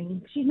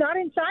sharing. She's not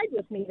inside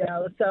with me,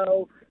 though.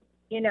 So,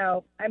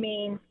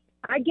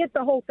 I get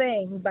the whole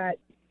thing, but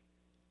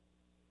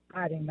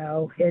I don't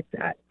know.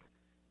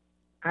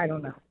 I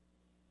don't know.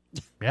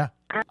 Yeah.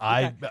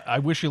 I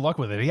wish you luck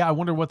with it. Yeah, I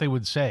wonder what they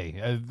would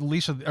say.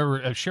 Lisa,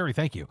 or Sherry,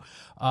 thank you.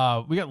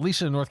 We got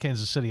Lisa in North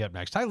Kansas City up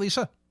next. Hi,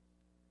 Lisa.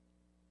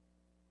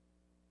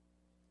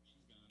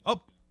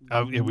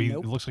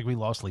 It looks like we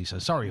lost Lisa.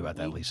 Sorry about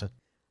that, Lisa.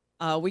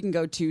 We can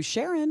go to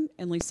Sharon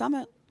in Lee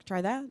Summit. Try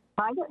that.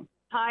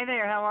 Hi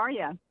there. How are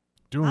you?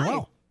 Doing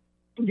well.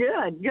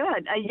 Good.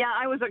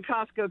 I was a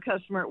Costco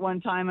customer at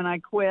one time, and I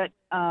quit.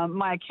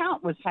 My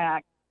account was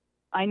hacked.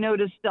 I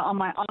noticed on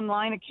my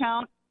online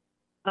account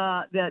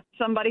that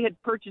somebody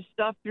had purchased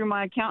stuff through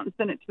my account and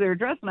sent it to their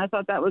address, and I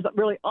thought that was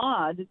really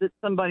odd that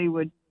somebody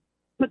would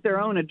put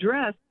their own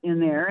address in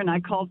there, and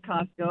I called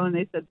Costco, and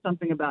they said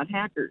something about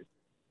hackers.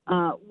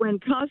 When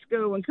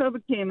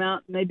COVID came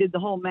out and they did the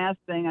whole mask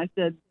thing, I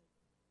said,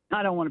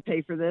 I don't want to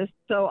pay for this.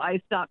 So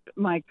I stopped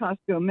my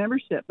Costco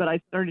membership, but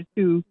I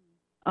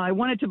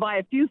wanted to buy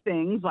a few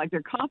things like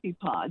their coffee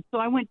pods. So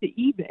I went to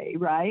eBay,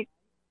 right?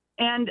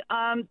 And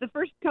the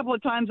first couple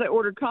of times I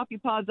ordered coffee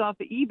pods off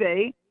of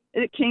eBay,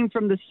 it came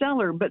from the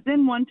seller. But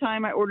then one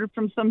time I ordered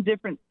from some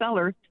different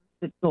seller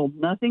that sold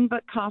nothing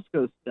but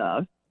Costco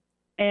stuff.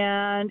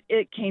 And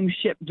it came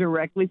shipped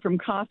directly from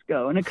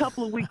Costco. And a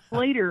couple of weeks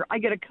later, I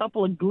get a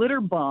couple of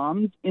glitter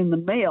bombs in the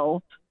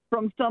mail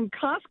from some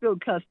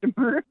Costco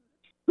customer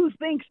who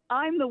thinks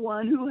I'm the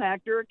one who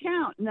hacked her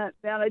account. And that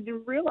I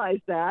didn't realize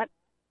that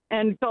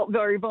and felt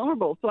very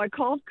vulnerable. So I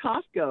called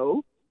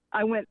Costco.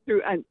 I went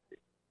through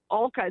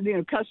all kinds,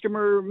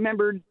 customer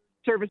member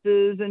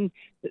services and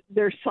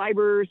their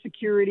cyber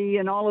security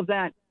and all of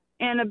that.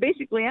 And I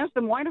basically asked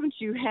them, why don't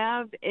you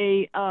have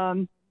a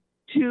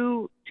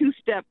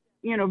two-step,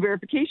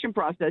 verification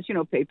process?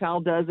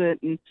 PayPal does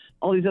it and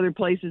all these other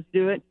places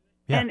do it.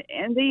 Yeah.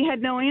 And they had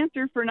no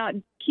answer for not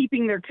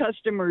keeping their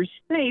customers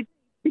safe.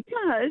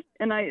 Because,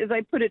 as I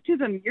put it to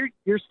them,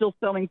 you're still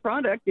selling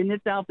product and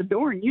it's out the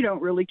door and you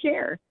don't really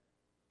care.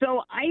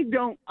 So I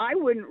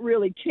wouldn't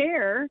really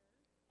care.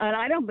 And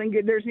I don't think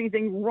there's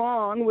anything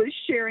wrong with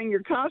sharing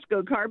your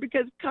Costco card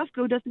because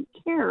Costco doesn't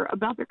care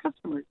about their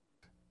customers.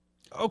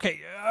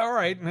 Okay. All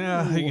right.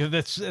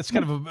 That's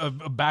kind of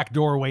a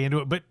backdoor way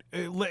into it. But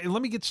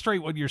let me get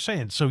straight what you're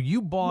saying. So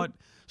you bought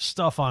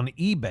stuff on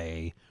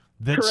eBay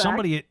that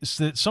Correct.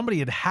 somebody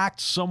had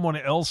hacked someone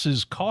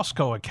else's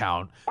Costco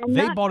account. And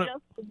they not bought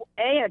just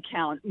a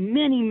account,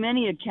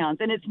 many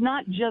accounts, and it's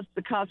not just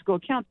the Costco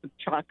accounts. The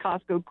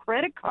Costco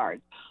credit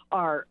cards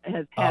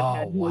have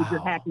had major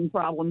hacking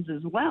problems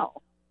as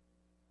well.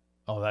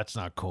 Oh, that's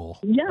not cool.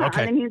 Yeah,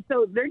 Okay. I mean,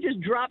 so they're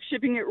just drop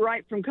shipping it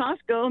right from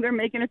Costco. They're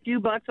making a few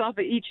bucks off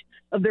of each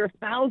of their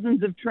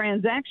thousands of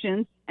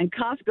transactions, and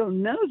Costco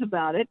knows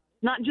about it.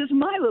 Not just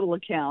my little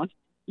account,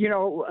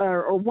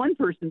 or one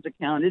person's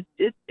account.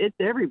 It's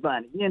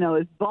everybody.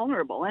 Is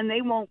vulnerable, and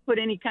they won't put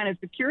any kind of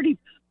security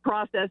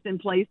process in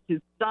place to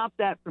stop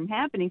that from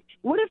happening.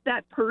 What if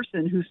that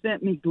person who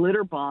sent me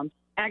glitter bombs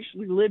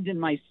actually lived in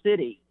my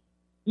city?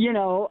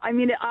 I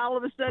mean, all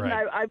of a sudden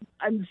Right.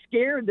 I'm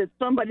scared that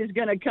somebody's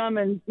going to come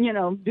and,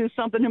 do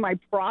something to my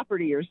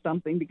property or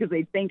something because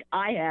they think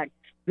I hacked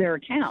their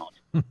account.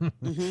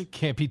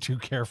 Can't be too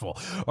careful.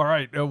 All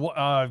right.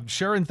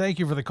 Sharon, thank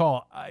you for the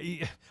call.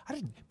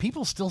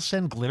 People still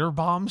send glitter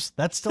bombs?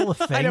 That's still a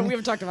thing? I know, we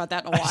haven't talked about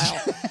that in a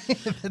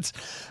while.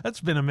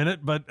 That's been a minute,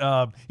 but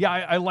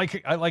I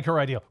like her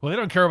idea. Well, they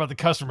don't care about the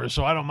customers,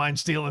 so I don't mind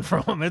stealing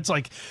from them. It's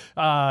like,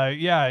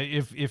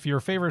 if your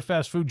favorite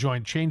fast food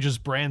joint changes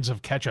brands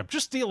of ketchup,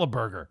 just steal a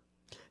burger.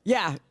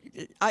 Yeah,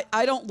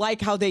 I don't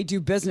like how they do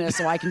business,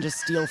 so I can just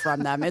steal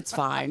from them. It's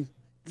fine.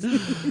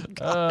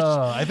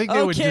 I think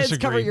they would kids, disagree.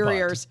 cover your but-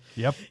 ears.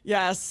 Yep.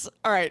 Yes.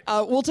 All right.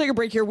 We'll take a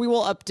break here. We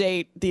will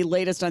update the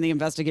latest on the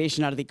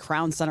investigation out of the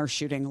Crown Center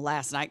shooting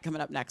last night, coming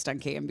up next on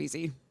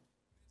KMBZ.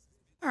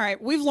 All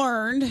right. We've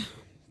learned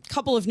a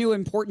couple of new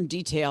important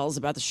details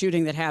about the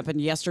shooting that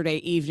happened yesterday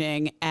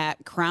evening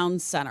at Crown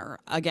Center.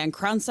 Again,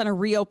 Crown Center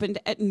reopened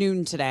at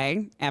noon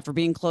today after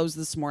being closed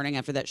this morning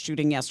after that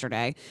shooting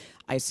yesterday.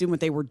 I assume what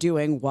they were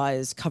doing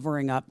was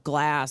covering up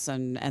glass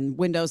and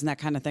windows and that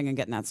kind of thing and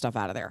getting that stuff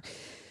out of there.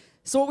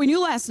 So what we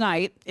knew last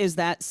night is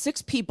that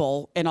 6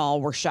 people in all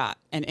were shot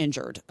and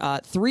injured.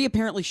 3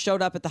 apparently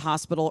showed up at the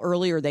hospital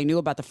earlier. They knew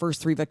about the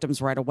first 3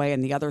 victims right away,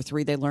 and the other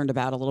 3 they learned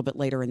about a little bit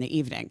later in the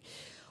evening.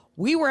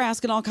 We were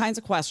asking all kinds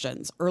of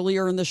questions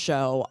earlier in the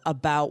show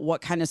about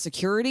what kind of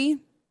security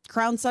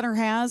Crown Center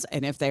has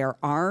and if they are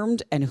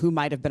armed and who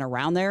might have been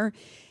around there.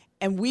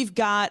 And we've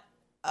got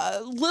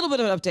a little bit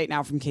of an update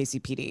now from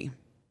KCPD.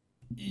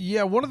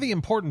 Yeah, one of the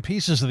important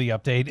pieces of the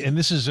update, and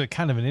this is a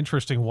kind of an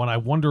interesting one, I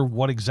wonder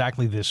what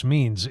exactly this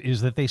means,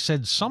 is that they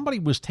said somebody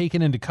was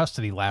taken into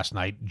custody last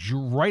night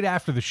right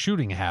after the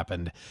shooting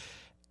happened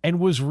and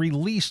was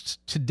released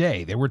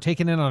today. They were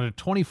taken in on a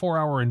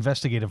 24-hour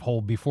investigative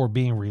hold before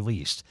being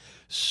released.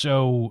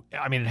 So,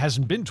 I mean, it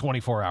hasn't been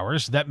 24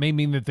 hours. That may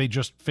mean that they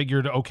just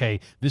figured, okay,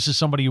 this is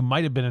somebody who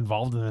might have been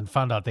involved and then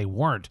found out they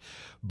weren't.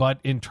 But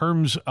in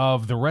terms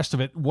of the rest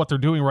of it, what they're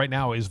doing right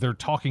now is they're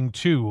talking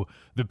to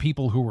the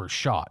people who were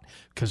shot.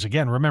 Because,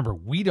 again, remember,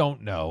 we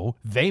don't know.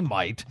 They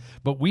might,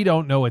 but we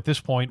don't know at this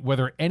point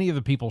whether any of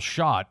the people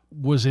shot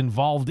was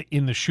involved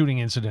in the shooting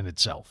incident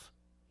itself.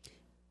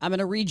 I'm going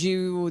to read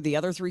you the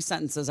other 3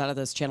 sentences out of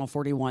this Channel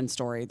 41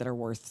 story that are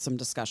worth some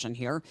discussion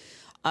here.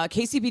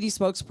 KCPD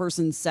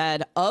spokesperson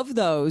said, of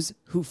those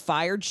who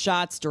fired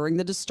shots during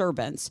the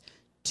disturbance,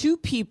 2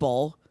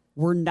 people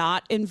were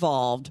not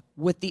involved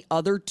with the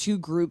other 2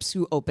 groups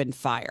who opened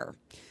fire.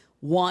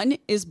 One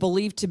is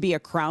believed to be a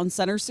Crown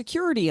Center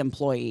security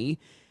employee.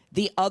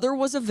 The other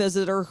was a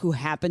visitor who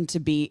happened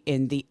to be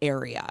in the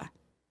area.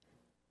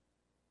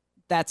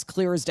 That's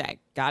clear as day.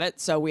 Got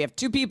it? So we have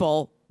 2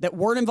 people that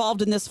weren't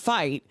involved in this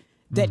fight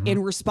that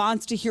in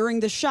response to hearing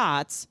the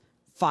shots,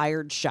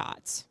 fired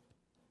shots.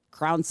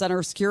 Crown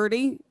Center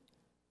security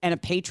and a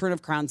patron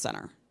of Crown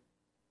Center.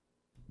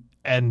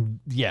 And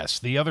yes,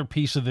 the other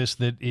piece of this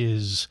that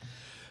is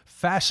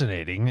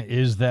fascinating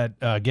is that,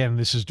 again,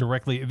 this is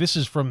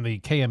from the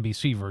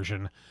KMBC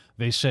version.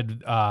 They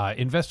said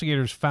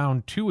investigators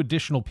found 2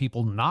 additional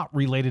people not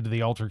related to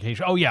the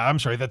altercation. Oh, yeah, I'm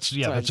sorry. That's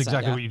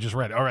exactly what you just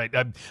read. All right.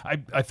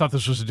 I thought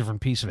this was a different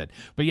piece of it.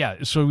 But yeah,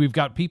 so we've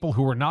got people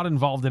who were not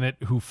involved in it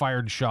who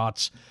fired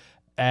shots.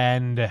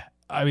 And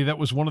I mean, that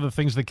was one of the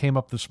things that came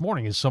up this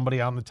morning is somebody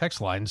on the text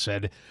line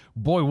said,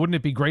 boy, wouldn't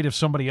it be great if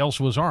somebody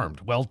else was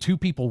armed? Well, 2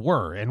 people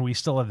were, and we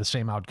still had the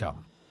same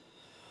outcome.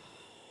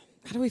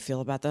 How do we feel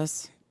about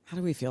this? How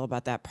do we feel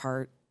about that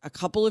part? A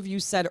couple of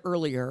you said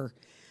earlier,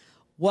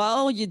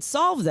 well, you'd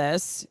solve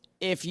this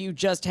if you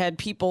just had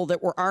people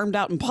that were armed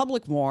out in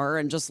public more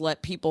and just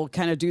let people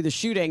kind of do the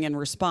shooting in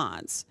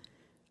response.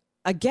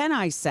 Again,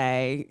 I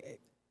say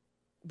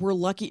we're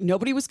lucky.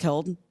 Nobody was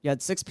killed. You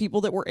had 6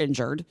 people that were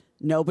injured.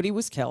 Nobody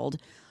was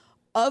killed.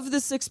 Of the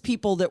 6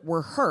 people that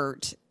were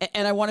hurt,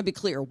 and I want to be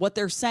clear, what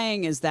they're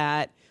saying is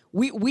that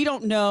we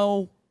don't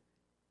know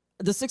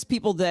the 6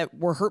 people that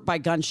were hurt by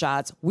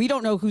gunshots. We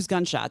don't know whose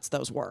gunshots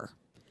those were.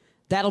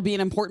 That'll be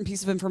an important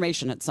piece of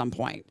information at some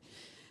point.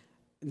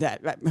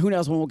 That who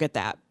knows when we'll get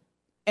that.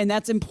 And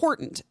that's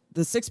important.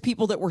 The 6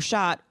 people that were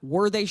shot,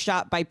 were they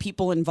shot by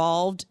people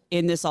involved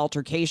in this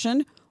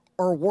altercation?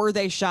 Or were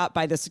they shot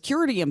by the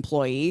security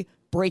employee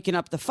breaking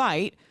up the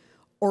fight?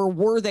 or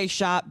were they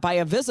shot by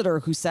a visitor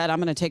who said, I'm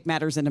going to take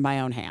matters into my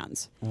own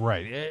hands?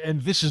 Right.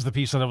 And this is the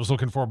piece that I was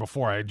looking for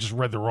before. I just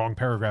read the wrong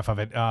paragraph of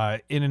it.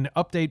 In an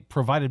update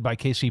provided by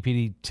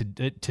KCPD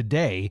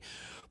today,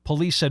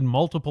 police said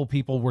multiple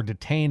people were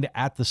detained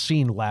at the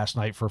scene last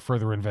night for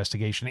further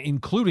investigation,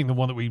 including the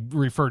one that we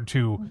referred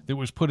to that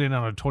was put in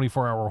on a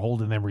 24-hour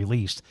hold and then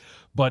released.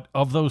 But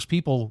of those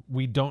people,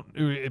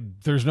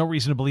 there's no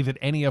reason to believe that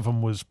any of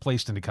them was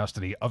placed into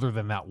custody other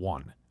than that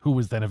one, who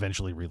was then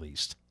eventually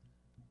released.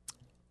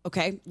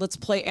 Okay, let's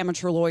play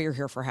amateur lawyer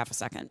here for half a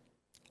second.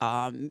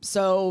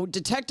 So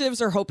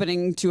detectives are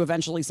hoping to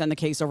eventually send the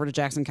case over to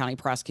Jackson County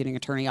Prosecuting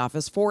Attorney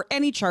Office for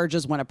any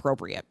charges when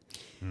appropriate.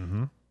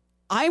 Mm-hmm.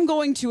 I'm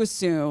going to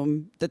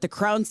assume that the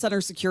Crown Center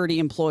security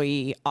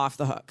employee off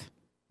the hook.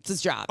 It's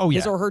his job. Oh, yeah.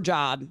 His or her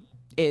job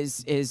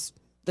is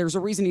there's a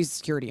reason he's a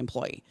security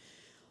employee.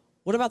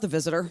 What about the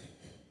visitor?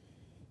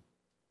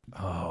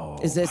 Oh,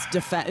 is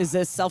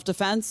this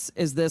self-defense?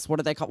 Is this,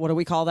 what do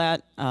we call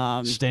that?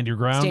 Stand your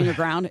ground. Stand your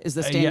ground. Is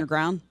this stand your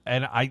ground?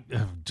 And I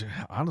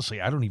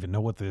honestly, I don't even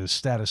know what the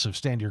status of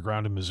stand your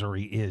ground in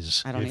Missouri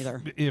is. I don't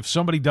either. If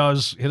somebody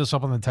does, hit us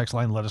up on the text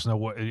line. Let us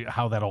know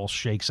how that all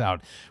shakes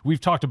out. We've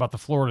talked about the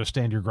Florida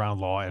stand your ground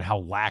law and how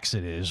lax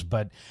it is,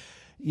 but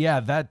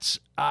yeah,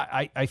 that's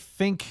I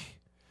think.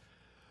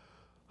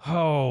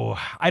 Oh,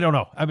 I don't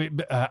know. I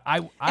mean,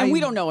 and we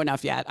don't know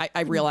enough yet.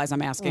 I realize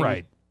I'm asking.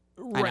 Right.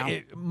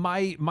 Right.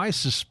 My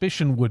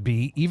suspicion would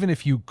be, even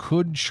if you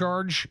could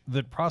charge,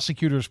 that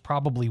prosecutors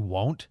probably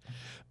won't,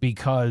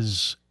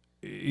 because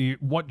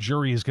what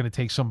jury is going to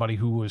take somebody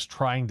who was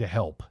trying to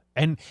help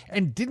and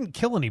didn't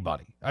kill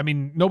anybody? I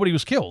mean, nobody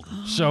was killed.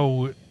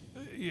 So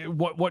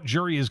what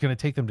jury is going to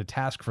take them to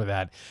task for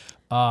that?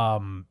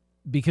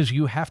 Because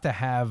you have to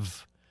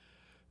have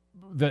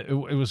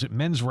was it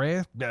mens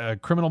rea,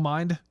 criminal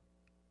mind?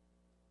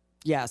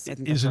 Yes, I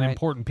think is an right.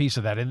 important piece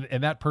of that.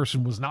 And that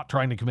person was not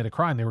trying to commit a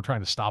crime. They were trying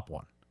to stop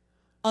one.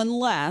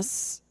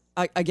 Unless,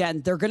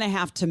 again, they're going to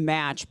have to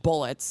match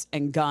bullets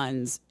and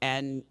guns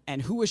and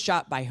who was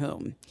shot by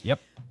whom. Yep.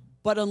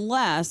 But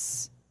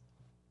unless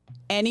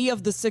any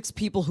of the 6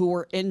 people who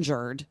were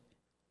injured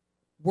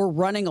were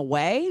running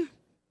away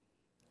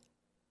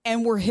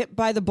and were hit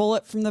by the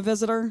bullet from the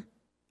visitor.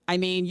 I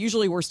mean,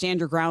 usually where stand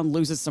your ground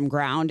loses some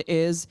ground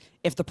is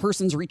if the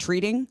person's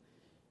retreating.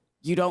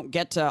 You don't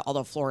get to,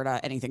 although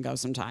Florida, anything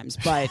goes sometimes,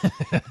 but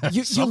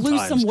you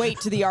lose some weight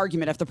to the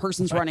argument if the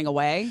person's running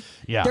away.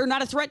 Yeah. They're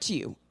not a threat to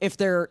you if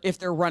they're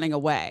running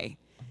away.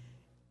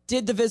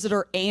 Did the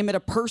visitor aim at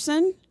a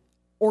person,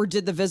 or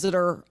did the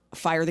visitor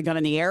fire the gun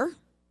in the air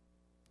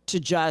to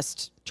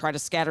just try to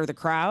scatter the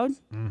crowd?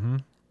 Mm-hmm.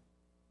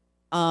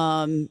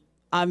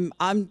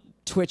 I'm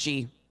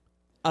twitchy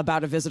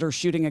about a visitor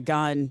shooting a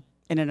gun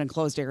in an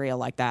enclosed area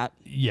like that.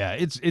 Yeah,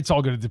 it's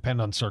all going to depend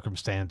on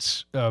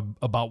circumstance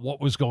about what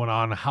was going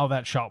on, how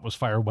that shot was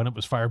fired, when it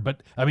was fired.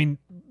 But, I mean,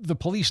 the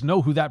police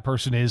know who that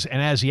person is,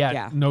 and as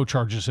yet, no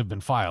charges have been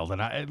filed.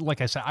 And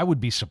like I said, I would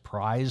be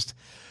surprised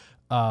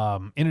in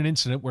an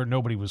incident where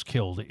nobody was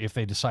killed if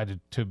they decided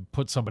to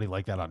put somebody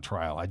like that on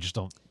trial. I just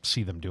don't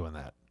see them doing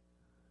that.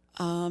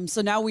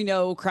 So now we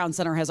know Crown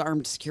Center has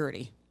armed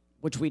security,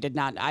 which I did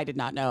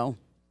not know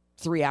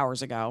 3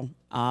 hours ago.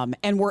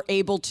 And we're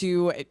able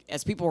to,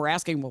 as people were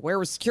asking, well, where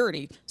was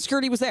security?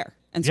 Security was there,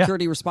 and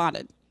security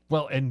responded.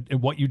 Well, and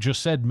what you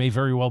just said may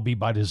very well be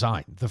by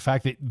design. The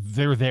fact that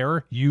they're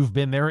there, you've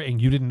been there,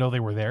 and you didn't know they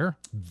were there,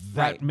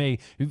 they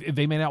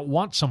may not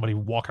want somebody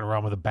walking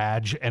around with a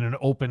badge and an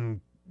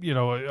open,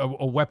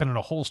 a weapon and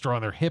a holster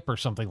on their hip or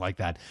something like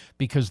that,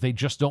 because they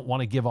just don't want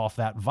to give off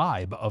that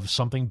vibe of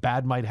something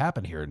bad might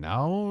happen here.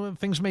 Now,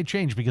 things may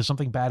change because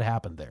something bad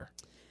happened there.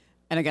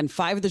 And again,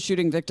 5 of the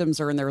shooting victims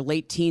are in their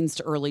late teens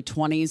to early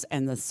 20s,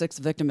 and the 6th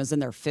victim is in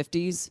their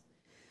 50s.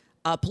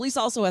 Police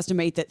also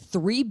estimate that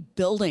 3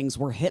 buildings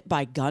were hit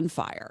by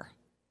gunfire,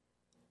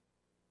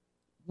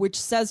 which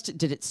says,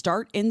 did it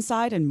start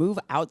inside and move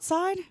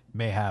outside?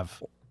 May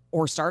have.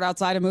 Or start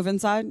outside and move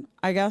inside,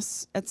 I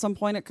guess. At some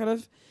point it could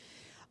have.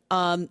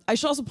 I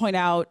should also point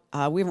out,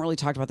 we haven't really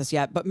talked about this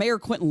yet, but Mayor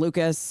Quentin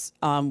Lucas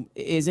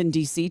is in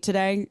D.C.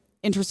 today.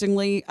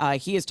 Interestingly,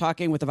 he is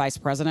talking with the vice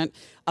president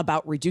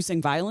about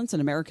reducing violence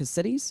in America's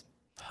cities.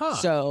 Huh.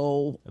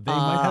 So they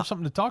might have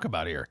something to talk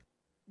about here.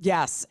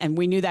 Yes, and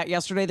we knew that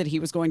yesterday that he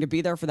was going to be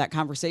there for that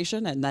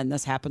conversation, and then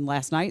this happened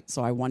last night.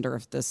 So I wonder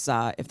if this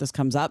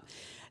comes up.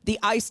 The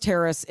ICE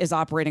terrace is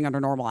operating under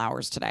normal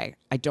hours today.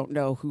 I don't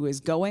know who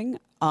is going.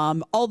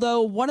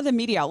 Although one of the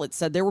media outlets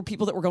said there were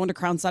people that were going to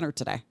Crown Center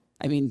today.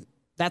 I mean,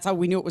 that's how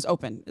we knew it was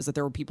open, is that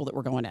there were people that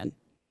were going in.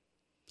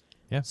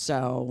 Yeah.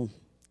 So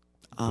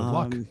good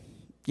luck.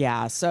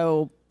 Yeah,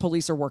 so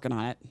police are working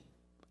on it.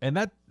 And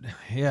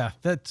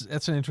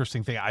that's an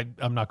interesting thing.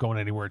 I'm not going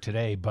anywhere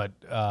today, but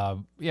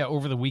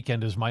over the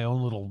weekend is my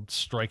own little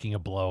striking a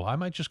blow. I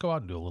might just go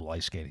out and do a little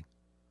ice skating.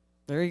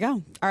 There you go.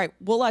 All right,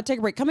 we'll take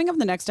a break. Coming up in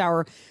the next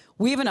hour,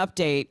 we have an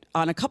update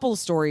on a couple of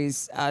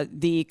stories.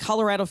 The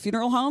Colorado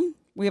Funeral Home,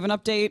 we have an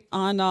update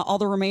on all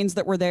the remains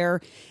that were there.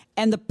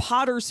 And the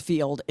Potter's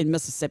Field in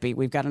Mississippi,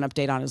 we've got an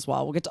update on as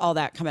well. We'll get to all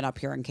that coming up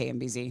here on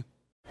KMBZ.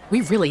 We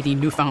really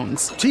need new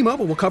phones.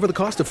 T-Mobile will cover the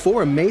cost of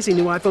 4 amazing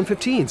new iPhone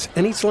 15s,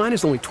 and each line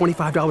is only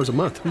 $25 a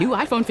month. New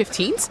iPhone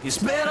 15s? It's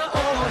better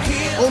over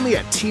here. Only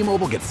at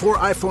T-Mobile, get 4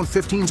 iPhone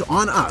 15s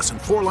on us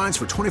and 4 lines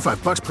for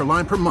 $25 per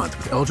line per month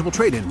with eligible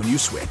trade-in when you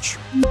switch.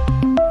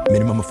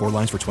 Minimum of 4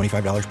 lines for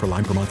 $25 per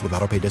line per month with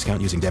autopay discount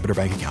using debit or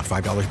bank account.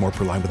 $5 more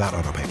per line without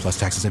autopay, plus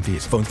taxes and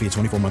fees. Phone fee at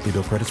 24 monthly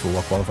bill credits for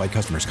well-qualified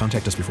customers.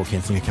 Contact us before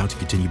canceling account to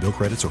continue bill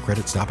credits or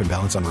credit stop and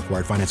balance on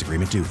required finance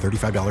agreement due.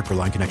 $35 per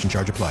line connection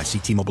charge applies. See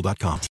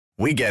T-Mobile.com.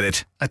 We get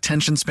it.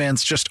 Attention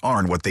spans just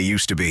aren't what they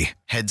used to be.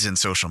 Heads in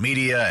social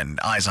media and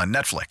eyes on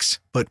Netflix.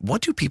 But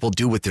what do people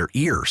do with their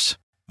ears?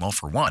 Well,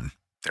 for one,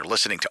 they're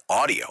listening to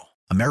audio.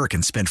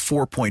 Americans spend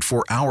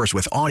 4.4 hours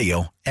with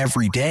audio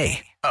every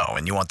day. Oh,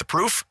 and you want the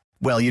proof?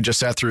 Well, you just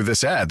sat through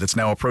this ad that's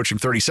now approaching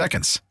 30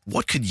 seconds.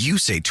 What could you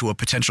say to a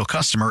potential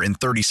customer in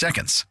 30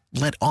 seconds?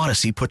 Let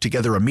Odyssey put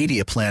together a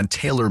media plan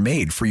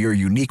tailor-made for your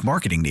unique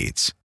marketing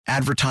needs.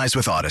 Advertise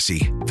with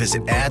Odyssey.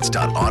 Visit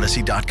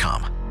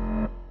ads.odyssey.com.